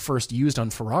ride, first used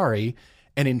on Ferrari.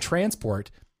 And in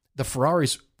transport, the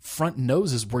Ferrari's front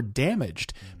noses were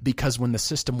damaged because when the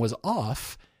system was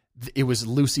off, it was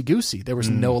loosey-goosey. There was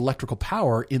no electrical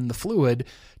power in the fluid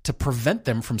to prevent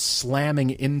them from slamming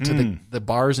into the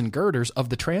bars and girders of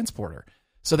the transporter.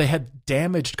 So they had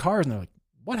damaged cars, and they're like,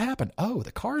 what happened? Oh,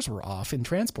 the cars were off in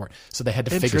transport. So they had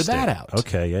to figure that out.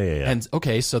 Okay, yeah. And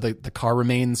so the car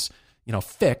remains,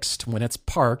 fixed when it's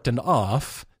parked and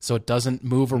off, so it doesn't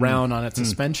move around on its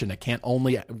suspension. It can't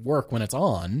only work when it's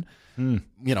on,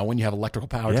 when you have electrical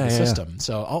power to the system.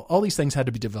 So all these things had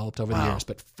to be developed over the years.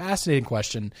 But fascinating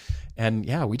question. And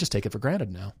we just take it for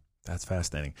granted now. That's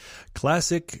fascinating.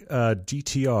 Classic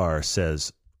GTR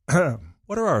says,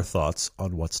 what are our thoughts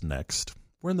on what's next?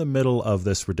 We're in the middle of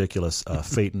this ridiculous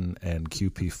Phaeton and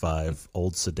QP5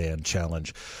 old sedan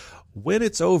challenge. When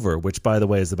it's over, which, by the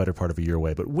way, is the better part of a year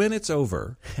away, but when it's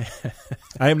over,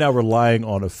 I am now relying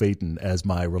on a Phaeton as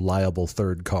my reliable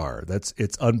third car.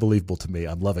 It's unbelievable to me.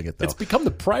 I'm loving it, though. It's become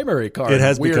the primary car. It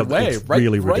has in a weird become way. it's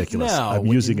really right ridiculous. Now, I'm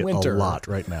using it a lot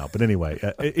right now. But anyway,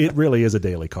 it really is a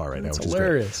daily car right now, which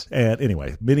hilarious. Is great. And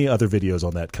anyway, many other videos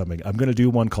on that coming. I'm going to do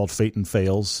one called Phaeton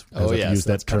Fails. I've used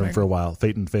that term for a while.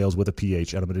 Phaeton Fails with a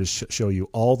PH. And I'm going to show you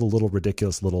all the little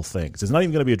ridiculous little things. It's not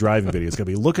even going to be a driving video. It's going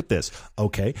to be, look at this.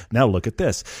 Okay, now look at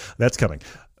this. That's coming.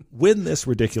 When this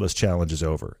ridiculous challenge is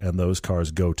over and those cars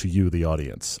go to you, the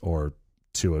audience, or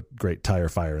to a great tire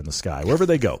fire in the sky, wherever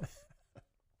they go,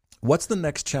 what's the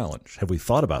next challenge? Have we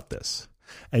thought about this?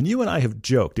 And you and I have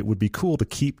joked it would be cool to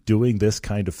keep doing this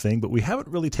kind of thing, but we haven't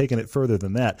really taken it further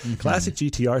than that. Mm-hmm. Classic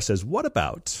GTR says, what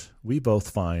about we both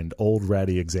find old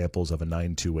ratty examples of a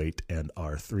 928 and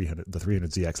our 300, the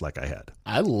 300ZX like I had?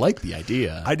 I like the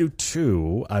idea. I do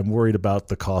too. I'm worried about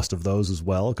the cost of those as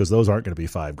well, because those aren't going to be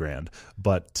 $5,000.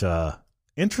 But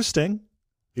interesting.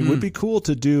 It would be cool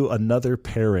to do another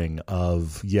pairing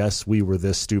of, yes, we were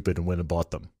this stupid and went and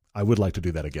bought them. I would like to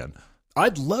do that again.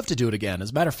 I'd love to do it again.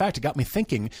 As a matter of fact, it got me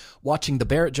thinking, watching the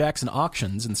Barrett-Jackson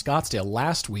auctions in Scottsdale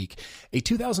last week, a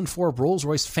 2004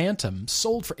 Rolls-Royce Phantom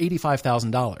sold for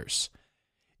 $85,000.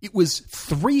 It was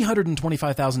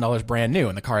 $325,000 brand new,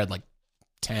 and the car had like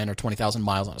 10 or 20,000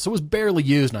 miles on it. So it was barely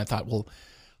used, and I thought, well,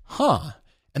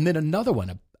 And then another one,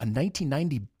 a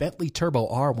 1990 Bentley Turbo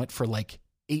R went for like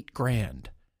 $8,000. I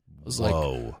was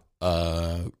Whoa.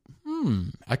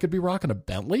 I could be rocking a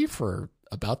Bentley for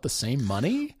about the same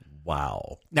money?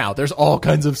 Wow. Now, there's all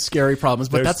kinds of scary problems,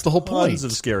 but that's the whole point. Tons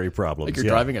of scary problems. Like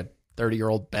you're driving a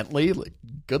 30-year-old Bentley. Like,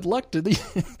 good luck to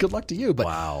you. But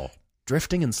wow.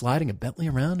 Drifting and sliding a Bentley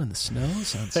around in the snow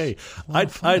sounds. Hey,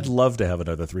 I'd love to have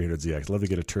another 300ZX. I'd love to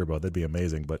get a turbo. That'd be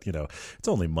amazing. But it's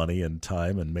only money and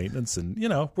time and maintenance, and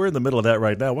we're in the middle of that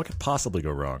right now. What could possibly go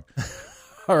wrong?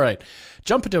 All right.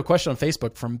 Jump into a question on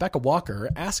Facebook from Becca Walker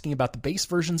asking about the base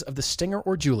versions of the Stinger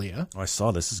or Giulia. Oh, I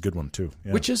saw this. This is a good one, too.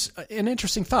 Yeah. Which is an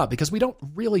interesting thought because we don't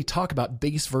really talk about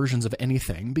base versions of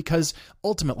anything because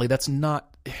ultimately that's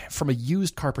not, from a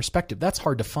used car perspective, that's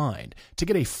hard to find. To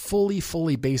get a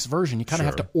fully base version, you kind of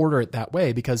have to order it that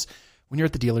way because when you're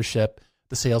at the dealership,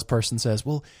 the salesperson says,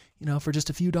 well, for just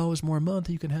a few dollars more a month,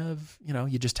 you can have,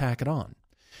 you just tack it on.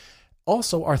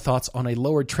 Also, our thoughts on a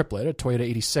lowered triplet, a Toyota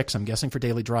 86, I'm guessing, for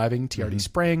daily driving, TRD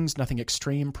springs, nothing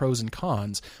extreme, pros and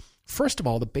cons. First of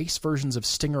all, the base versions of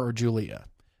Stinger or Giulia.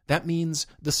 That means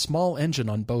the small engine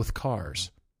on both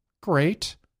cars.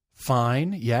 Great.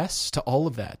 Fine. Yes to all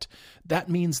of that. That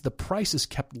means the price is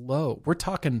kept low. We're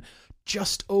talking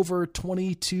just over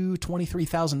 $22,000,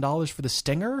 $23,000 for the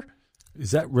Stinger.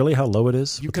 Is that really how low it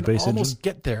is? You with can the base almost engine?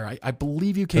 get there. I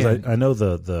believe you can. I know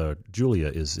the Giulia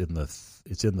is in the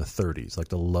 30s, like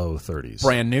the low 30s.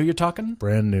 Brand new, you're talking?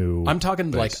 Brand new. I'm talking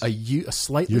base. like a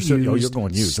slightly used. You're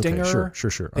going used. Stinger, okay,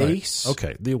 sure. Base. All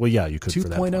right. Okay. Well, yeah, you could 2.0 for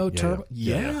that point. turbo.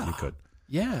 Yeah, you could.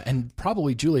 Yeah, and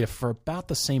probably Giulia for about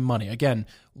the same money. Again,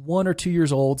 1 or 2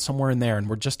 years old, somewhere in there, and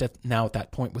we're just now at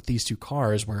that point with these two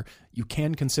cars where you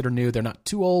can consider new. They're not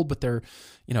too old, but they're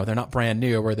not brand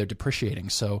new where they're depreciating.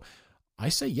 So I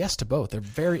say yes to both. They're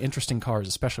very interesting cars,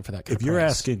 especially for that kind of price. If you're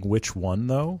asking which one,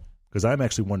 though, because I'm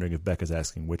actually wondering if Becca's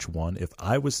asking which one. If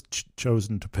I was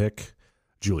chosen to pick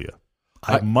Giulia,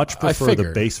 I much prefer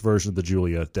the base version of the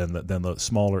Giulia than the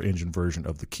smaller engine version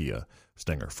of the Kia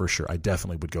Stinger, for sure. I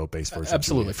definitely would go base version.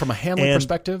 Absolutely. From a handling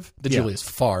perspective, the Giulia is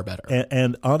far better.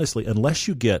 And honestly, unless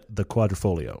you get the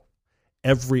Quadrifoglio,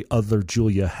 every other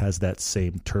Giulia has that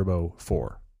same Turbo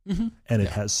 4. Mm-hmm. And it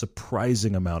has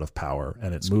surprising amount of power,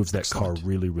 and it moves that car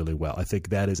really, really well. I think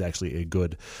that is actually a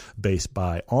good base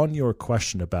buy. On your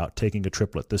question about taking a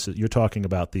triplet, you're talking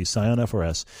about the Scion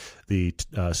FRS, the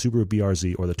Subaru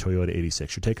BRZ, or the Toyota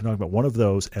 86. You're talking about one of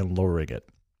those and lowering it.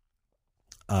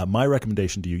 My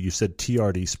recommendation to you said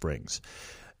TRD springs.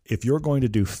 If you're going to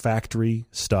do factory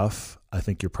stuff, I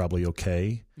think you're probably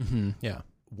okay. Mm-hmm. Yeah.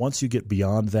 Once you get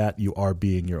beyond that, you are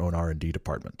being your own R&D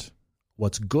department.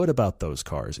 What's good about those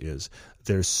cars is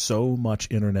there's so much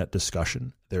internet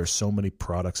discussion. There's so many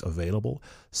products available.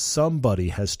 Somebody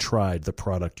has tried the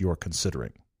product you're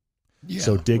considering. Yeah,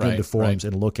 so dig into forums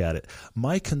and look at it.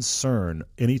 My concern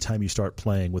anytime you start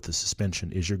playing with the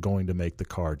suspension is you're going to make the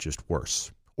car just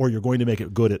worse, or you're going to make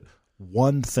it good at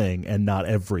one thing and not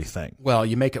everything. Well,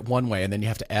 you make it one way, and then you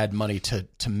have to add money to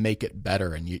make it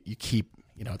better, and you keep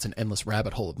it's an endless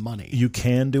rabbit hole of money. You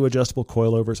can do adjustable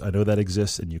coilovers. I know that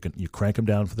exists, and you crank them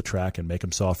down for the track and make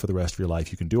them soft for the rest of your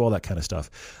life. You can do all that kind of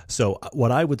stuff. So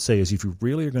what I would say is, if you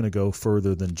really are going to go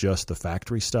further than just the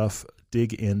factory stuff,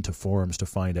 dig into forums to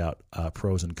find out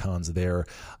pros and cons there.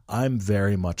 I'm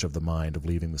very much of the mind of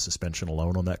leaving the suspension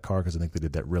alone on that car because I think they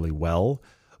did that really well.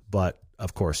 But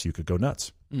of course, you could go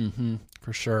nuts. Mm-hmm,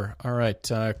 for sure. All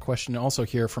right. Question also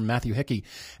here from Matthew Hickey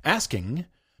asking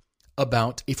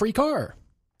about a free car.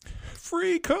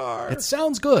 Free car. It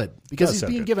sounds good because he's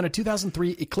being given a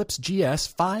 2003 Eclipse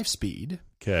GS 5-speed.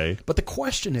 Okay. But the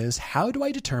question is, how do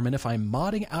I determine if I'm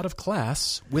modding out of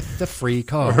class with the free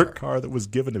car? Or car that was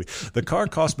given to me. The car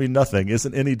cost me nothing.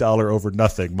 Isn't any dollar over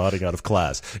nothing modding out of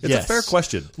class? It's a fair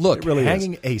question. Look, it really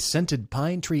hanging is. a scented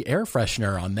pine tree air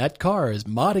freshener on that car is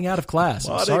modding out of class.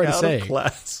 I'm sorry to say.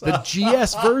 The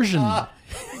GS version.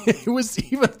 It was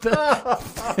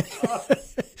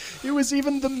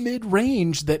even the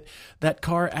mid-range that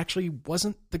car actually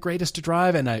wasn't the greatest to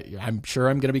drive, and I'm sure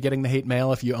I'm going to be getting the hate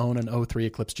mail if you own an 03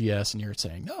 Eclipse GS and you're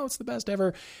saying, no, it's the best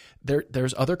ever.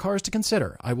 There's other cars to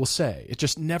consider, I will say. It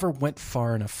just never went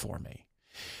far enough for me.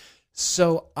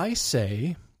 So I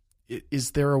say,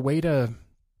 is there a way to,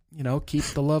 keep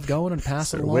the love going and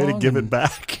pass it along? A way to give it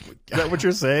back? Is that what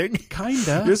you're saying?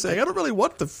 Kinda. You're saying, I don't really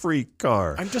want the free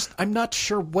car. I'm not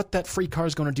sure what that free car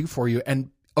is going to do for you. And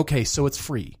okay, so it's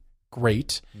free.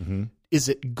 Great. Mm-hmm. Is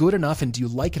it good enough, and do you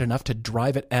like it enough to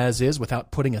drive it as is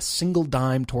without putting a single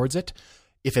dime towards it?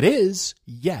 If it is,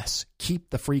 yes, keep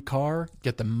the free car,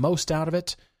 get the most out of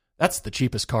it. That's the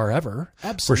cheapest car ever.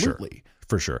 Absolutely.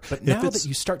 For sure. But now that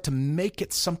you start to make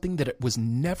it something that it was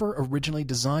never originally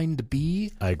designed to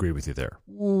be. I agree with you there.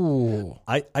 Ooh.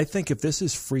 I think if this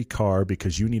is free car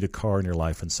because you need a car in your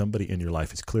life and somebody in your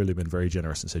life has clearly been very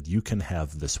generous and said, you can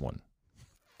have this one.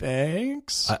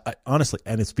 Thanks. I honestly,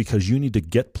 and it's because you need to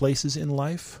get places in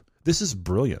life. This is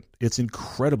brilliant. It's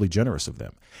incredibly generous of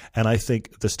them. And I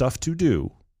think the stuff to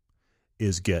do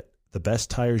is get the best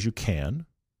tires you can.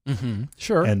 Mm-hmm.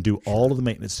 Sure. And do all of the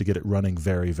maintenance to get it running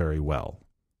very, very well.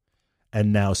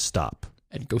 And now stop.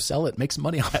 And go sell it. Make some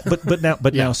money off it.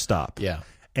 But now stop. Yeah.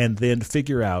 And then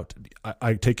figure out,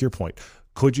 I take your point.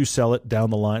 Could you sell it down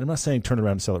the line? I'm not saying turn it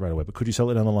around and sell it right away, but could you sell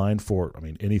it down the line for,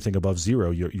 anything above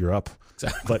zero, you're up.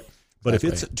 Exactly. But if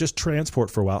it's just transport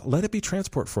for a while, let it be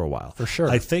transport for a while. For sure.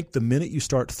 I think the minute you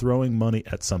start throwing money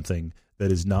at something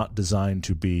that is not designed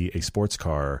to be a sports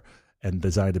car and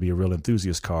designed to be a real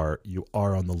enthusiast car, you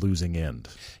are on the losing end.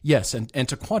 Yes, and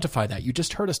to quantify that, you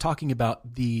just heard us talking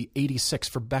about the 86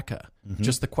 for Becca,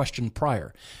 just the question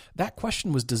prior. That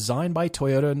question was designed by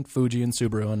Toyota and Fuji and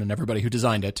Subaru and everybody who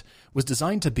designed it, was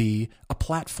designed to be a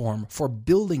platform for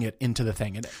building it into the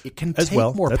thing. And it can take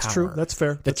more power. That's true. That's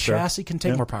fair. The chassis can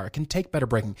take more power. It can take better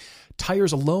braking.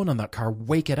 Tires alone on that car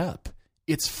wake it up.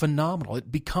 It's phenomenal.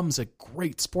 It becomes a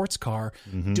great sports car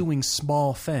doing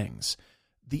small things.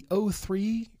 The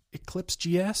 03 Eclipse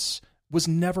GS was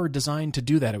never designed to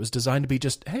do that. It was designed to be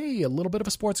just, hey, a little bit of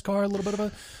a sports car, a little bit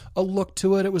of a look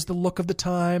to it. It was the look of the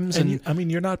times. And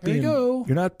you're not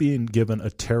being given a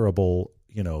terrible,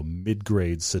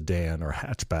 mid-grade sedan or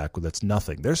hatchback that's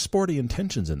nothing. There's sporty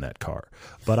intentions in that car.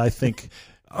 But I think,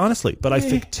 honestly,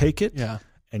 take it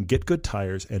and get good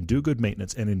tires and do good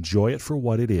maintenance and enjoy it for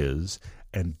what it is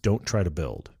and don't try to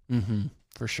build. Mm-hmm,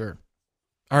 for sure.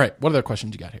 All right. What other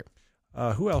questions you got here?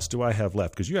 Who else do I have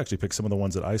left? Because you actually picked some of the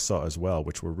ones that I saw as well,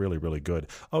 which were really, really good.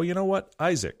 Oh, you know what?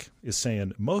 Isaac is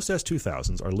saying most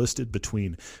S2000s are listed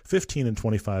between $15,000 and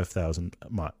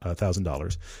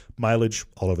 $25,000. Mileage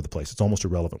all over the place. It's almost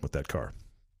irrelevant with that car.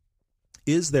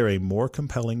 Is there a more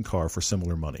compelling car for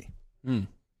similar money?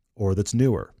 Or that's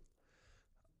newer?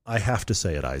 I have to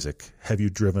say it, Isaac. Have you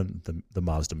driven the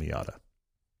Mazda Miata?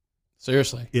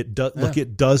 Seriously. Look,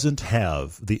 it doesn't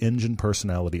have the engine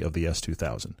personality of the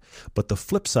S2000. But the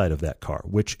flip side of that car,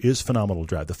 which is phenomenal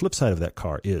drive, the flip side of that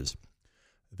car is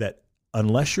that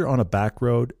unless you're on a back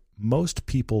road, most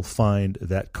people find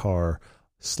that car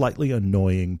slightly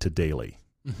annoying to daily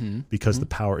because the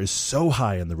power is so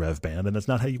high in the rev band, and that's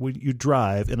not how you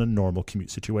drive in a normal commute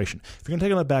situation. If you're going to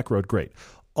take it on a back road, great.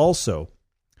 Also,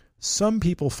 some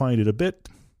people find it a bit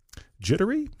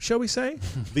jittery, shall we say?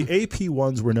 The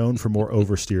AP1s were known for more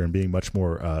oversteer and being much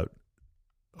more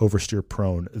oversteer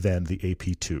prone than the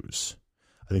AP2s.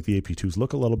 I think the AP2s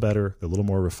look a little better, they're a little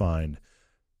more refined.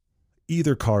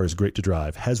 Either car is great to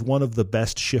drive, has one of the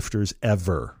best shifters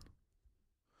ever.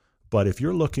 But if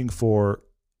you're looking for,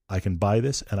 I can buy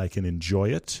this and I can enjoy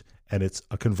it, and it's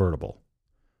a convertible,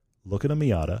 look at a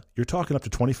Miata. You're talking up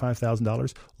to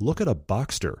 $25,000. Look at a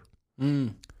Boxster.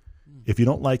 If you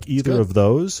don't like either of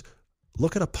those,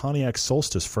 look at a Pontiac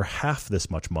Solstice for half this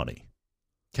much money.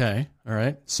 Okay. All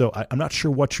right. So I'm not sure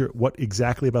what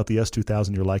exactly about the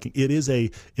S2000 you're liking. It is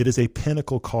a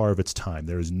pinnacle car of its time.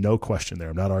 There is no question there.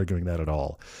 I'm not arguing that at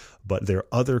all. But there are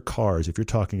other cars. If you're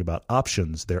talking about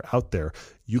options, they're out there.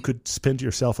 You could spend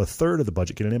yourself a third of the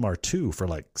budget, get an MR2 for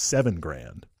like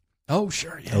 $7,000. Oh,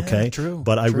 sure. Yeah, okay. True.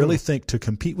 But I really think to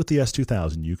compete with the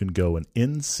S2000, you can go an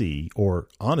NC, or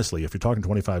honestly, if you're talking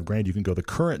 $25,000, you can go the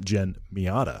current gen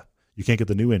Miata. You can't get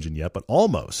the new engine yet, but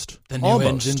almost. The new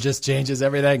engine just changes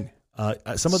everything.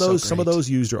 Some of those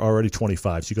used are already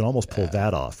 25, so you can almost pull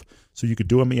that off. So you could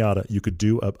do a Miata, you could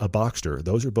do a Boxster.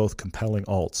 Those are both compelling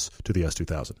alts to the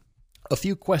S2000. A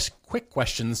few quick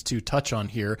questions to touch on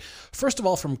here. First of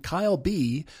all, from Kyle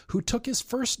B., who took his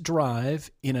first drive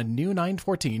in a new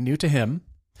 914, new to him,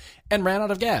 and ran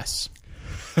out of gas.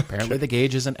 Apparently the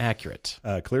gauge isn't accurate.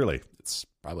 Clearly. It's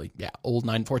probably, old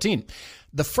 914.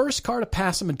 The first car to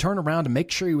pass him and turn around to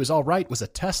make sure he was all right was a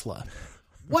Tesla.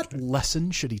 What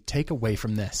lesson should he take away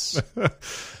from this?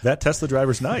 That Tesla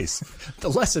driver's nice. The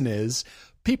lesson is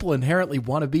people inherently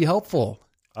want to be helpful.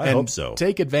 I hope so.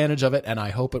 Take advantage of it, and I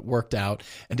hope it worked out.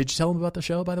 And did you tell him about the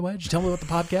show, by the way? Did you tell him about the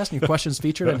podcast and your questions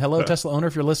featured? And hello, Tesla owner,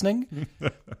 if you're listening.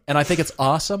 And I think it's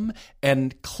awesome.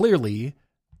 And clearly,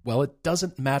 well, it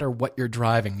doesn't matter what you're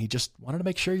driving. He just wanted to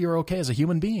make sure you're okay as a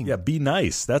human being. Yeah, be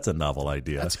nice. That's a novel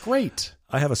idea. That's great.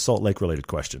 I have a Salt Lake-related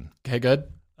question. Okay, good.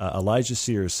 Elijah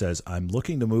Sears says, I'm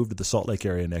looking to move to the Salt Lake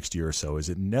area next year or so. Is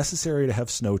it necessary to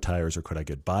have snow tires, or could I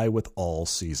get by with all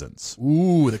seasons?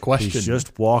 Ooh, the question. He's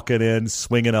just walking in,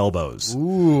 swinging elbows.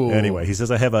 Ooh. Anyway, he says,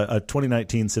 I have a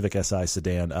 2019 Civic Si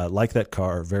sedan. Like that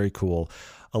car. Very cool.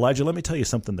 Elijah, let me tell you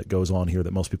something that goes on here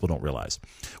that most people don't realize.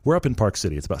 We're up in Park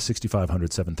City. It's about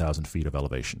 6,500, 7,000 feet of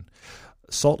elevation.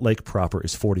 Salt Lake proper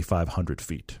is 4,500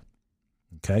 feet.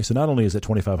 Okay, so not only is it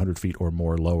 2,500 feet or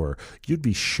more lower, you'd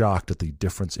be shocked at the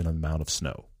difference in amount of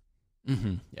snow.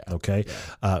 Mm-hmm. Yeah. Okay,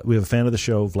 yeah. We have a fan of the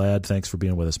show, Vlad. Thanks for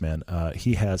being with us, man.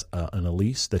 He has an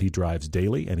Elise that he drives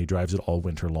daily, and he drives it all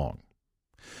winter long.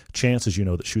 Chance, as you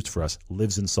know, that shoots for us,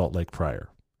 lives in Salt Lake Prior.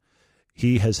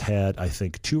 He has had, I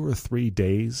think, 2 or 3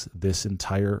 days this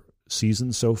entire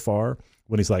season so far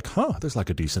when he's like, there's like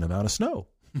a decent amount of snow.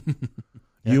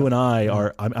 Yeah. You and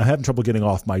I'm having trouble getting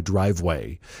off my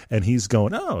driveway, and he's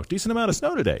going, decent amount of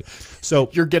snow today.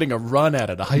 So you're getting a run at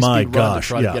it, a high-speed run to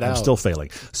try to get out. I'm still failing.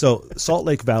 So Salt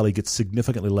Lake Valley gets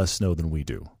significantly less snow than we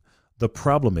do. The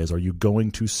problem is, are you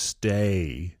going to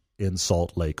stay in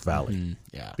Salt Lake Valley? Mm-hmm.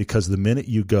 Yeah. Because the minute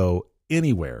you go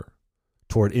anywhere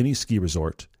toward any ski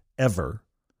resort ever,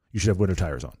 you should have winter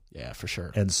tires on. Yeah, for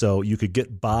sure. And so you could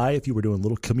get by if you were doing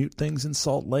little commute things in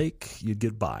Salt Lake, you'd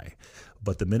get by.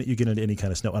 But the minute you get into any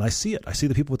kind of snow, and I see it. I see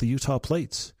the people with the Utah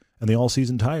plates and the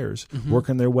all-season tires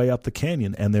working their way up the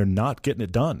canyon, and they're not getting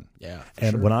it done. Yeah,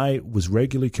 and when I was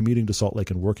regularly commuting to Salt Lake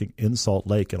and working in Salt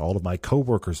Lake, and all of my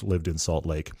coworkers lived in Salt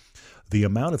Lake, the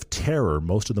amount of terror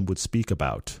most of them would speak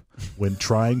about when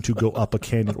trying to go up a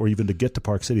canyon or even to get to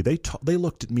Park City, they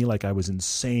looked at me like I was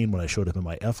insane when I showed up in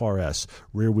my FRS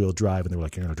rear-wheel drive, and they were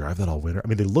like, "You're going to drive that all winter?" I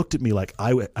mean, they looked at me like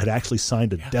I'd actually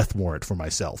signed a death warrant for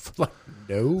myself.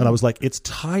 No. And I was like, it's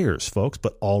tires, folks,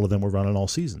 but all of them were running all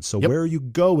season. So where are you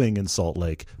going in Salt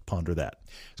Lake? Ponder that.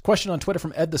 A question on Twitter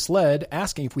from Ed the Sled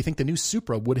asking if we think the new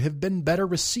Supra would have been better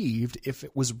received if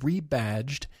it was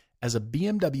rebadged as a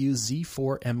BMW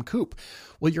Z4M Coupe.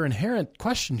 Well, your inherent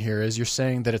question here is you're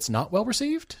saying that it's not well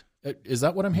received? Is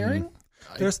that what I'm hearing?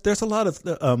 There's a lot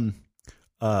of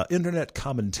internet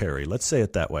commentary. Let's say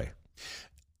it that way.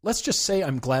 Let's just say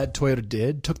I'm glad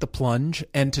Toyota took the plunge,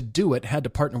 and to do it had to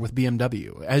partner with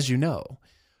BMW, as you know.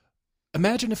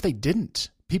 Imagine if they didn't.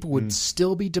 People would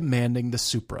still be demanding the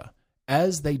Supra.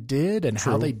 As they did and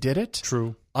how they did it,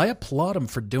 I applaud them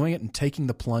for doing it and taking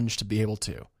the plunge to be able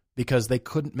to, because they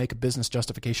couldn't make a business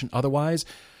justification otherwise.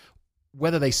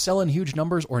 Whether they sell in huge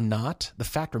numbers or not, the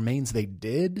fact remains they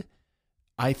did.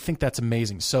 I think that's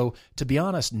amazing. So, to be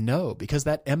honest, no, because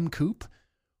that M Coupe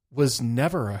was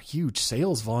never a huge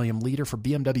sales volume leader for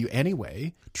BMW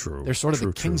anyway. They're sort of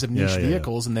the kings of niche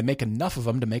vehicles, and they make enough of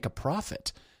them to make a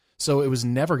profit. So it was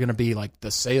never going to be like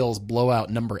the sales blowout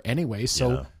number anyway.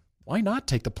 So why not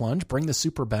take the plunge, bring the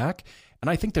Supra back? And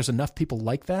I think there's enough people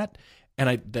like that,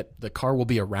 and that the car will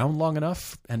be around long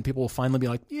enough, and people will finally be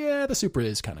like, yeah, the Supra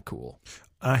is kind of cool.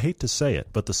 I hate to say it,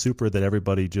 but the Supra that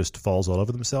everybody just falls all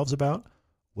over themselves about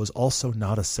was also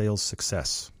not a sales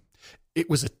success. It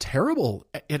was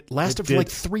it lasted for like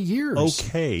 3 years.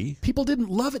 Okay. People didn't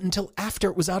love it until after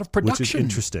it was out of production. Which is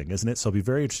interesting, isn't it? So it'll be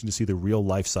very interesting to see the real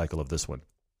life cycle of this one.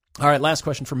 All right, last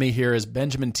question for me here is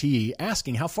Benjamin T.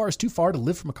 asking, how far is too far to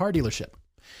live from a car dealership?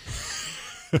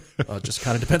 Well, it just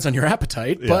kind of depends on your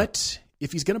appetite, but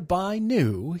if he's going to buy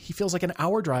new, he feels like an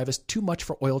hour drive is too much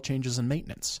for oil changes and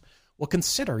maintenance. Well,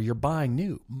 consider you're buying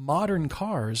new. Modern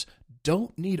cars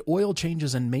don't need oil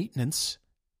changes and maintenance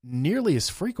nearly as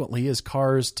frequently as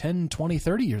cars 10, 20,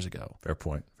 30 years ago. Fair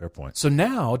point. So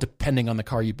now, depending on the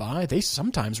car you buy, they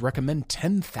sometimes recommend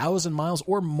 10,000 miles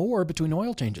or more between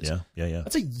oil changes. Yeah.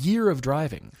 That's a year of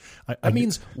driving. That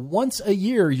means once a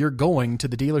year you're going to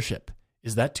the dealership.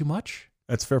 Is that too much?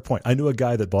 That's a fair point. I knew a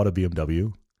guy that bought a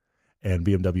BMW, and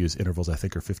BMW's intervals, I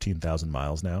think, are 15,000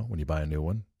 miles now when you buy a new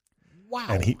one. Wow.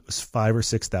 And he was 5,000 or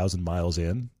 6,000 miles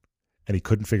in, and he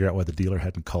couldn't figure out why the dealer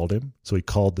hadn't called him. So he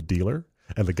called the dealer.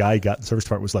 And the guy got in the service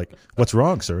department was like, "What's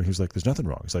wrong, sir?" And he was like, "There's nothing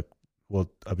wrong." He's like,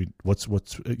 "Well, I mean, what's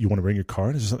you want to bring your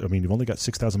car in? I mean, you've only got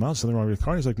 6,000 miles. Something wrong with your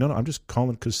car?" And he's like, "No, I'm just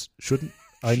calling because shouldn't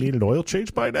I need an oil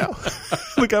change by now?"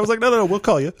 The guy was like, "No, we'll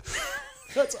call you."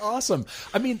 That's awesome.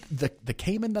 I mean, the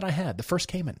Cayman that I had, the first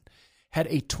Cayman, had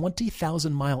a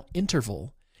 20,000 mile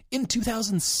interval in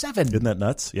 2007. Isn't that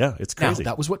nuts? Yeah, it's crazy.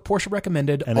 Now, that was what Porsche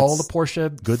recommended. And all the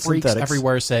Porsche freaks synthetics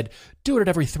everywhere said, do it at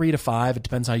every 3 to 5. It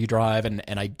depends how you drive. And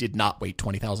I did not wait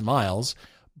 20,000 miles.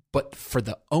 But for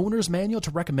the owner's manual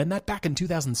to recommend that back in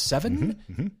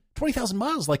 2007, 20,000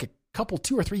 miles, like a couple,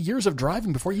 2 or 3 years of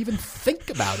driving before you even think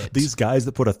about it. These guys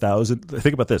that put 1,000,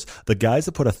 think about this. The guys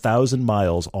that put 1,000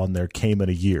 miles on their Cayman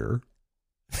a year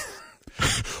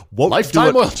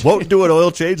won't do an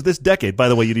oil change this decade. By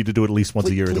the way, you need to do it at least once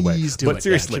a year anyway. But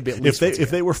seriously, if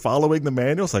they were following the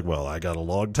manual, it's like, well, I got a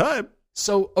long time.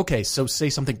 So say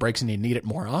something breaks and you need it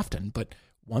more often, but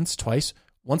once, twice,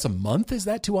 once a month, is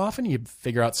that too often? You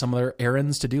figure out some other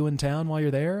errands to do in town while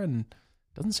you're there, and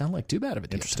it doesn't sound like too bad of a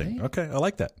deal. Interesting. Okay, I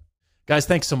like that. Guys,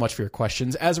 thanks so much for your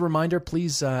questions. As a reminder,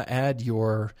 please add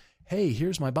your "Hey,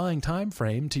 here's my buying time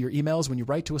frame" to your emails when you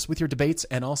write to us with your debates,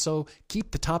 and also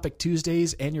keep the Topic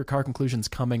Tuesdays and your car conclusions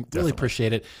coming. Definitely. Really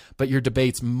appreciate it. But your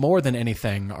debates, more than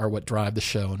anything, are what drive the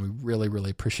show, and we really, really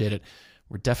appreciate it.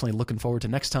 We're definitely looking forward to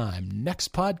next time.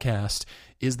 Next podcast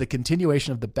is the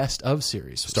continuation of the Best Of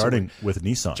series. Starting with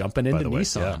Nissan. Jumping into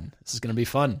Nissan. Yeah. This is going to be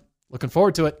fun. Looking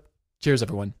forward to it. Cheers,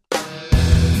 everyone.